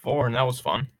still liked vor, and that was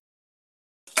fun.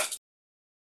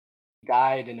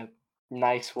 Died in a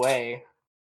nice way.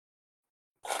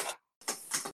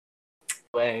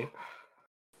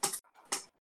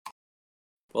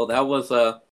 Well, that was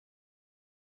that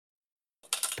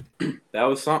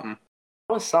was something.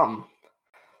 That was something.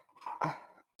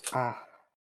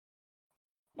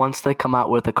 Once they come out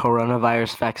with a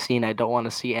coronavirus vaccine, I don't want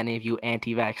to see any of you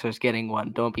anti-vaxxers getting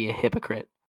one. Don't be a hypocrite.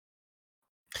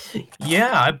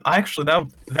 Yeah, I actually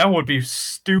that would be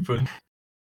stupid.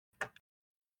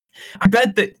 I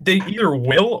bet that they either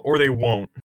will or they won't.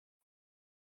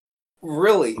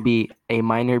 Really? Be a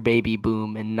minor baby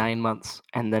boom in 9 months,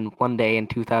 and then one day in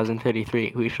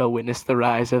 2033, we shall witness the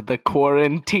rise of the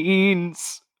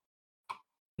quarantines.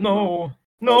 No.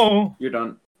 You're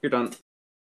done. You're done.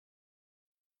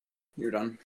 You're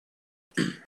done.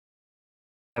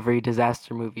 Every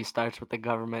disaster movie starts with the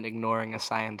government ignoring a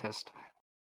scientist.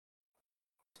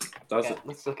 Does Yeah, it?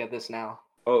 let's look at this now.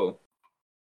 Oh.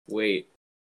 Wait.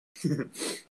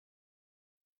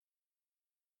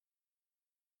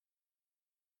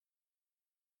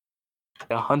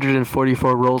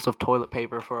 144 rolls of toilet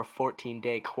paper for a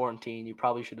 14-day quarantine. You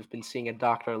probably should have been seeing a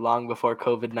doctor long before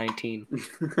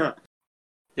COVID-19.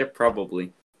 Yeah,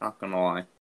 probably. Not gonna lie.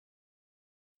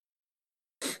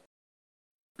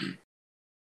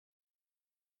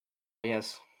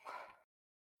 Yes.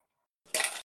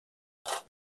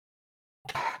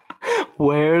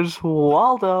 Where's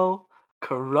Waldo?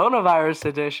 Coronavirus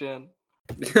edition.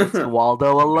 It's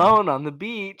Waldo alone on the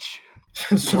beach.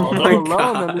 Oh Waldo my alone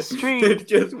God. on the street. It's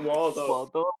just Waldo.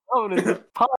 Waldo alone in the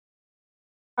park.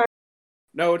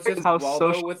 No, it's just How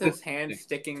Waldo social- with his hand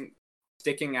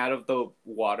sticking out of the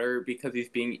water because he's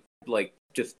being like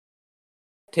just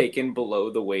taken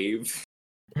below the waves.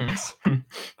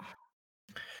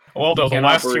 Waldo, the Cannot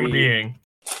last human breathe. being.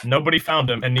 Nobody found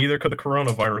him, and neither could the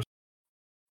coronavirus.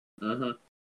 Mm-hmm.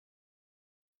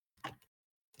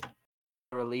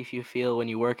 The relief you feel when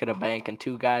you work at a bank and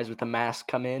two guys with a mask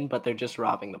come in, but they're just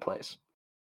robbing the place.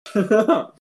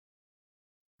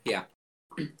 Yeah.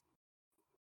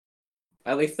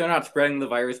 At least they're not spreading the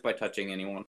virus by touching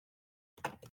anyone.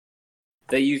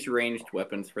 They use ranged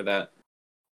weapons for that.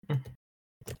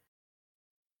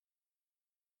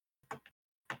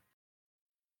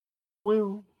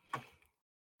 Woo.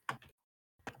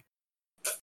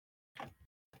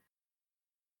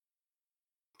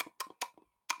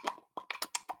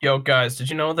 Yo, guys, did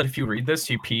you know that if you read this,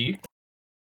 you pee?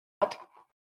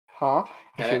 Huh?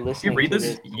 If Okay. you're listening read to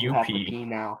this, this, you have to pee. pee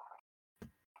now.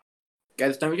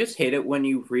 Guys, don't you just hate it when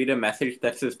you read a message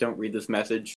that says "Don't read this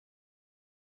message"?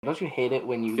 Don't you hate it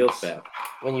when you Feels bad.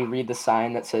 when you read the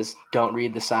sign that says "Don't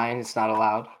read the sign"? It's not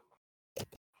allowed.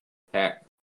 Heck.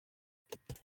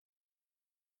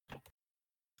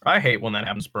 I hate when that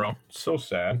happens, bro. So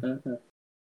sad.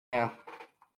 Yeah.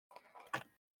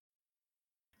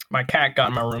 My cat got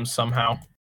in my room somehow.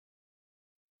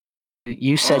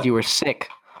 You said Oh. you were sick.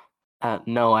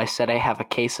 No, I said I have a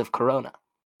case of corona.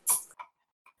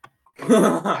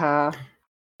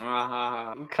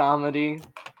 Ah, Comedy.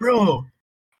 Bro,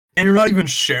 and you're not even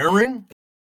sharing?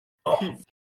 Oh,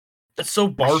 that's so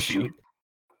barfy.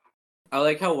 I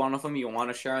like how one of them you want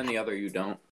to share and the other you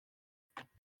don't.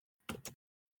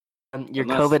 Your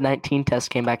Unless- COVID-19 test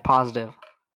came back positive.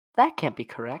 That can't be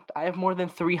correct. I have more than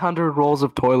 300 rolls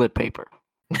of toilet paper.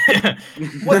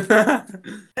 What?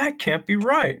 That can't be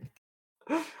right.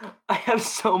 I have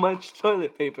so much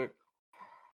toilet paper.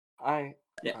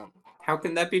 Yeah. How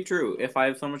can that be true if I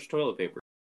have so much toilet paper?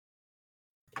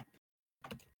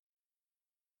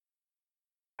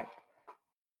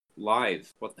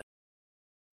 Lies. What the?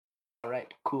 All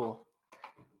right, cool.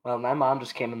 Well, my mom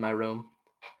just came in my room,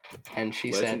 and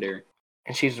she Legendary.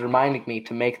 and she's reminding me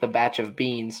to make the batch of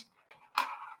beans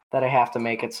that I have to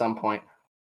make at some point.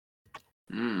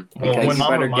 Mm. Well, Because when you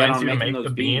mom better get reminds on you to making make the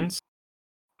those beans,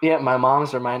 Yeah, my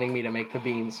mom's reminding me to make the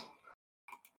beans.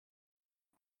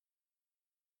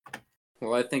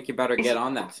 Well, I think you better get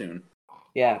on that soon.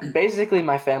 Yeah, basically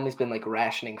my family's been like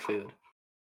rationing food.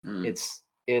 Mm.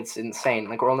 It's insane.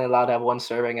 Like we're only allowed to have one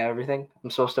serving of everything. I'm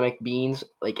supposed to make beans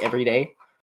like every day.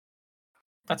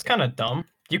 that's kind of dumb.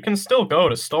 You can still go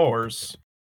to stores.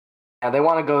 Yeah, they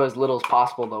want to go as little as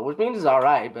possible though, which means it's all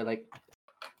right. But like,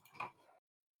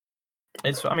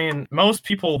 I mean, most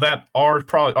people that are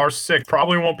sick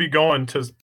probably won't be going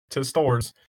to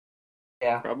stores.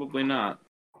 yeah. Probably not.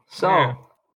 So Yeah.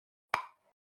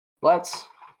 let's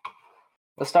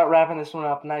start wrapping this one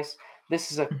up. Nice.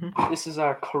 This is Mhm. this is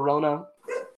our Corona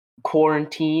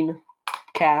quarantine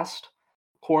cast.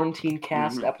 Quarantine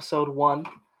cast Mhm. episode 1.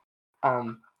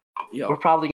 Yo. We're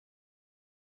probably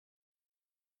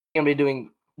gonna be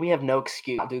doing. We have no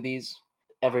excuse to do these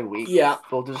every week. Yeah.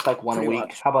 We'll do just like one a Pretty week.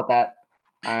 much. How about that?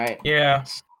 All right. Yeah,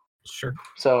 sure.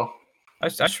 So I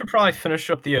should probably finish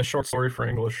up the short story for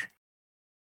English.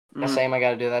 the Mm. same. I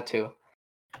got to do that too.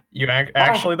 You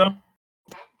actually though?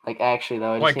 Like actually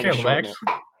though, I just Wait, need to Caleb, shorten it.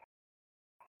 actually?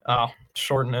 Oh,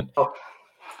 shorten it.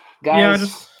 Guys, Yeah,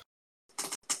 just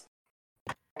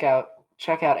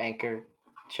check out Anchor.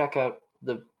 Check out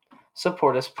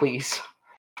support us, please.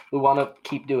 We want to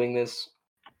keep doing this.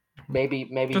 Maybe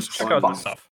just check out spon- this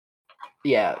stuff.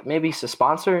 Yeah, maybe it's a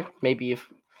sponsor. Maybe if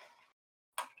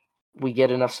we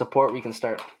get enough support, we can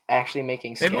start actually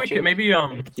making Maybe we sketches.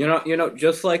 could You know,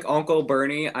 just like Uncle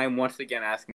Bernie, I'm once again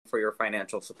asking for your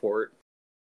financial support.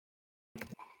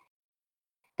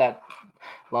 That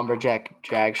lumberjack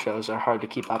drag shows are hard to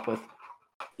keep up with.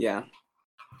 Yeah.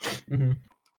 Mhm.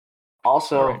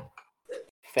 Also, Right.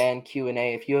 fan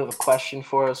Q&A. If you have a question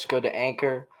for us, go to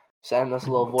Anchor, send us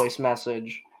a little voice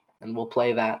message, and we'll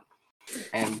play that.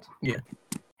 And Yeah.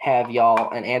 have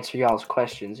y'all and answer y'all's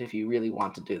questions if you really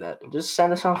want to do that. Just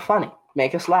send us something funny.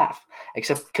 Make us laugh.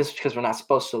 Except because we're not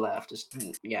supposed to laugh. Just,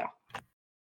 yeah.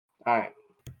 All right.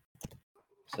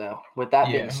 So, with that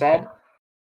Yeah, being said,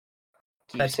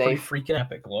 keep That's safe, pretty freaking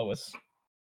epic, Lois.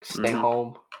 stay Mhm.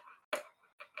 home,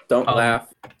 Don't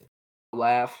laugh.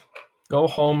 laugh. Go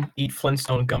home, eat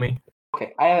Flintstone gummy.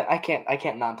 Okay, I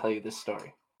can't not tell you this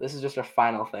story. This is just our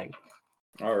final thing.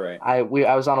 All right. I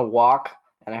was on a walk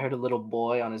and I heard a little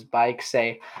boy on his bike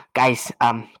say, "Guys,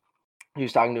 he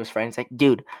was talking to his friend. He's like,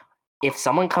 dude, if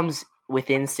someone comes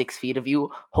within 6 feet of you,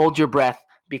 hold your breath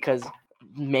because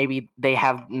maybe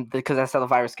because that's how the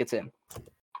virus gets in."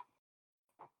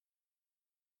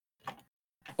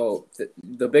 Oh,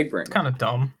 the big brain. It's kind of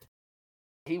dumb.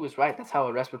 He was right. That's how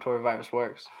a respiratory virus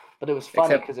works. But it was funny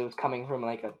Except- because it was coming from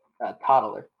like a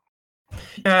toddler.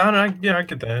 Yeah, I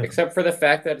get that. Except for the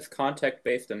fact that it's contact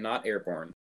based and not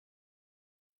airborne.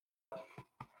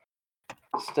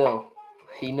 Still,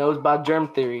 he knows about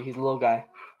germ theory. He's a little guy.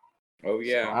 Oh So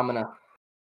yeah. I'm gonna.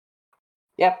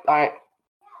 Yep. All right.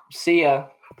 See ya.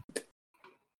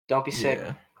 Don't be sick.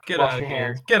 Yeah. Get Wash out of your here.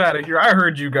 hands. Get out of here. I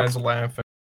heard you guys laugh.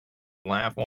 Yeah,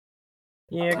 Oh,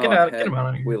 get heck, him out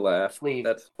of here. We laugh. Leave.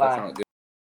 That's Bye. not good.